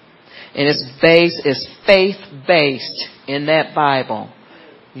verse, and it's faith-based in that Bible,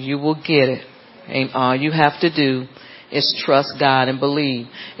 you will get it. And all you have to do is trust God and believe.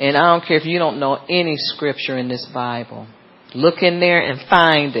 And I don't care if you don't know any scripture in this Bible. Look in there and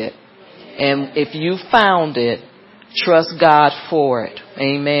find it. And if you found it, trust God for it.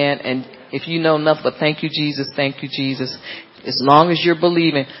 Amen. And if you know nothing but thank you, Jesus, thank you, Jesus. As long as you're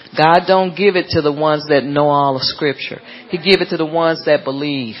believing, God don't give it to the ones that know all of scripture. He give it to the ones that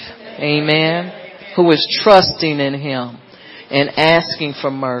believe. Amen. Who is trusting in him and asking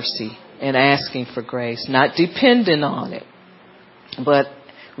for mercy and asking for grace. Not depending on it, but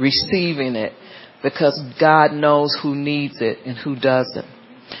receiving it, because God knows who needs it and who doesn't.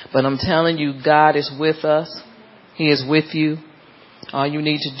 But I'm telling you, God is with us. He is with you. All you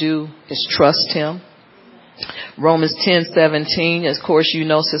need to do is trust him. Romans 10:17, of course, you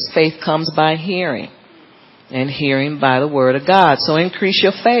know, says faith comes by hearing, and hearing by the word of God. So increase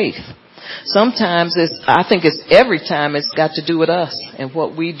your faith. Sometimes I think it's every time it's got to do with us and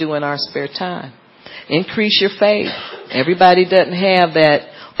what we do in our spare time. Increase your faith. Everybody doesn't have that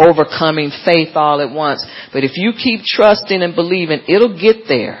overcoming faith all at once. But if you keep trusting and believing, it'll get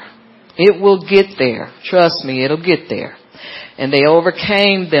there. It will get there. Trust me, it'll get there. And they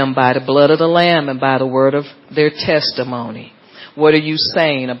overcame them by the blood of the Lamb and by the word of their testimony. What are you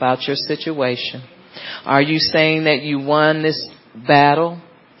saying about your situation? Are you saying that you won this battle?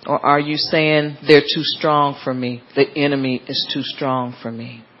 Or are you saying they're too strong for me? The enemy is too strong for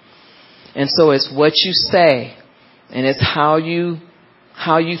me. And so it's what you say, and it's how you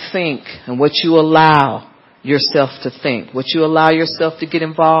think, and what you allow yourself to think, what you allow yourself to get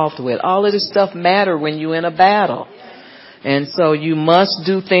involved with. All of this stuff matter when you're in a battle. And so you must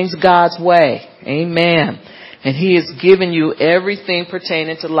do things God's way. Amen. And he has given you everything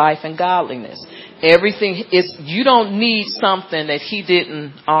pertaining to life and godliness. Everything is, you don't need something that he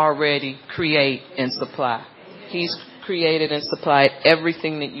didn't already create and supply. He's created and supplied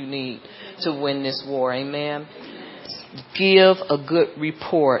everything that you need to win this war. Amen. Give a good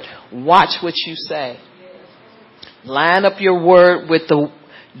report. Watch what you say. Line up your words with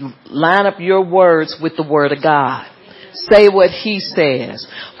the word of God. Say what he says.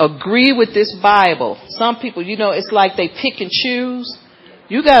 Agree with this Bible. Some people, it's like they pick and choose.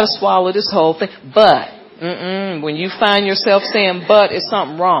 You got to swallow this whole thing. But, when you find yourself saying but, it's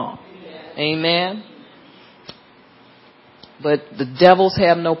something wrong. Amen. But the devils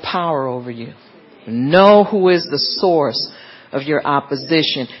have no power over you. Know who is the source of your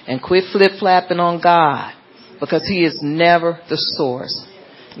opposition and quit flip-flapping on God, because he is never the source.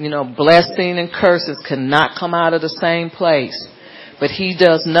 Blessing and curses cannot come out of the same place. But he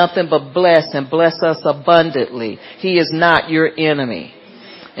does nothing but bless and bless us abundantly. He is not your enemy.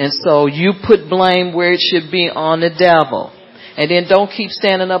 And so you put blame where it should be on the devil. And then don't keep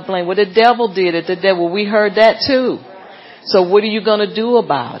standing up blame. Well, the devil did it. The devil, we heard that too. So what are you going to do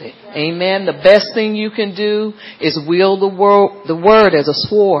about it? Amen. The best thing you can do is wield the word as a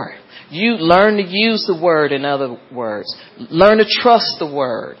sword. You learn to use the word, in other words. Learn to trust the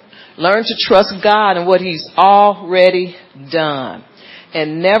word. Learn to trust God and what he's already done.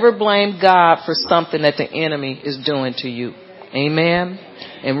 And never blame God for something that the enemy is doing to you. Amen.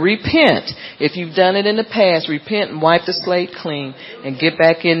 And repent. If you've done it in the past, repent and wipe the slate clean and get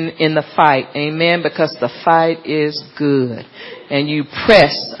back in the fight. Amen. Because the fight is good. And you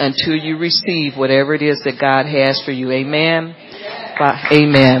press until you receive whatever it is that God has for you. Amen.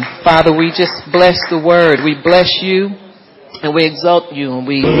 Amen. Father, we just bless the word. We bless you and we exalt you and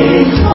we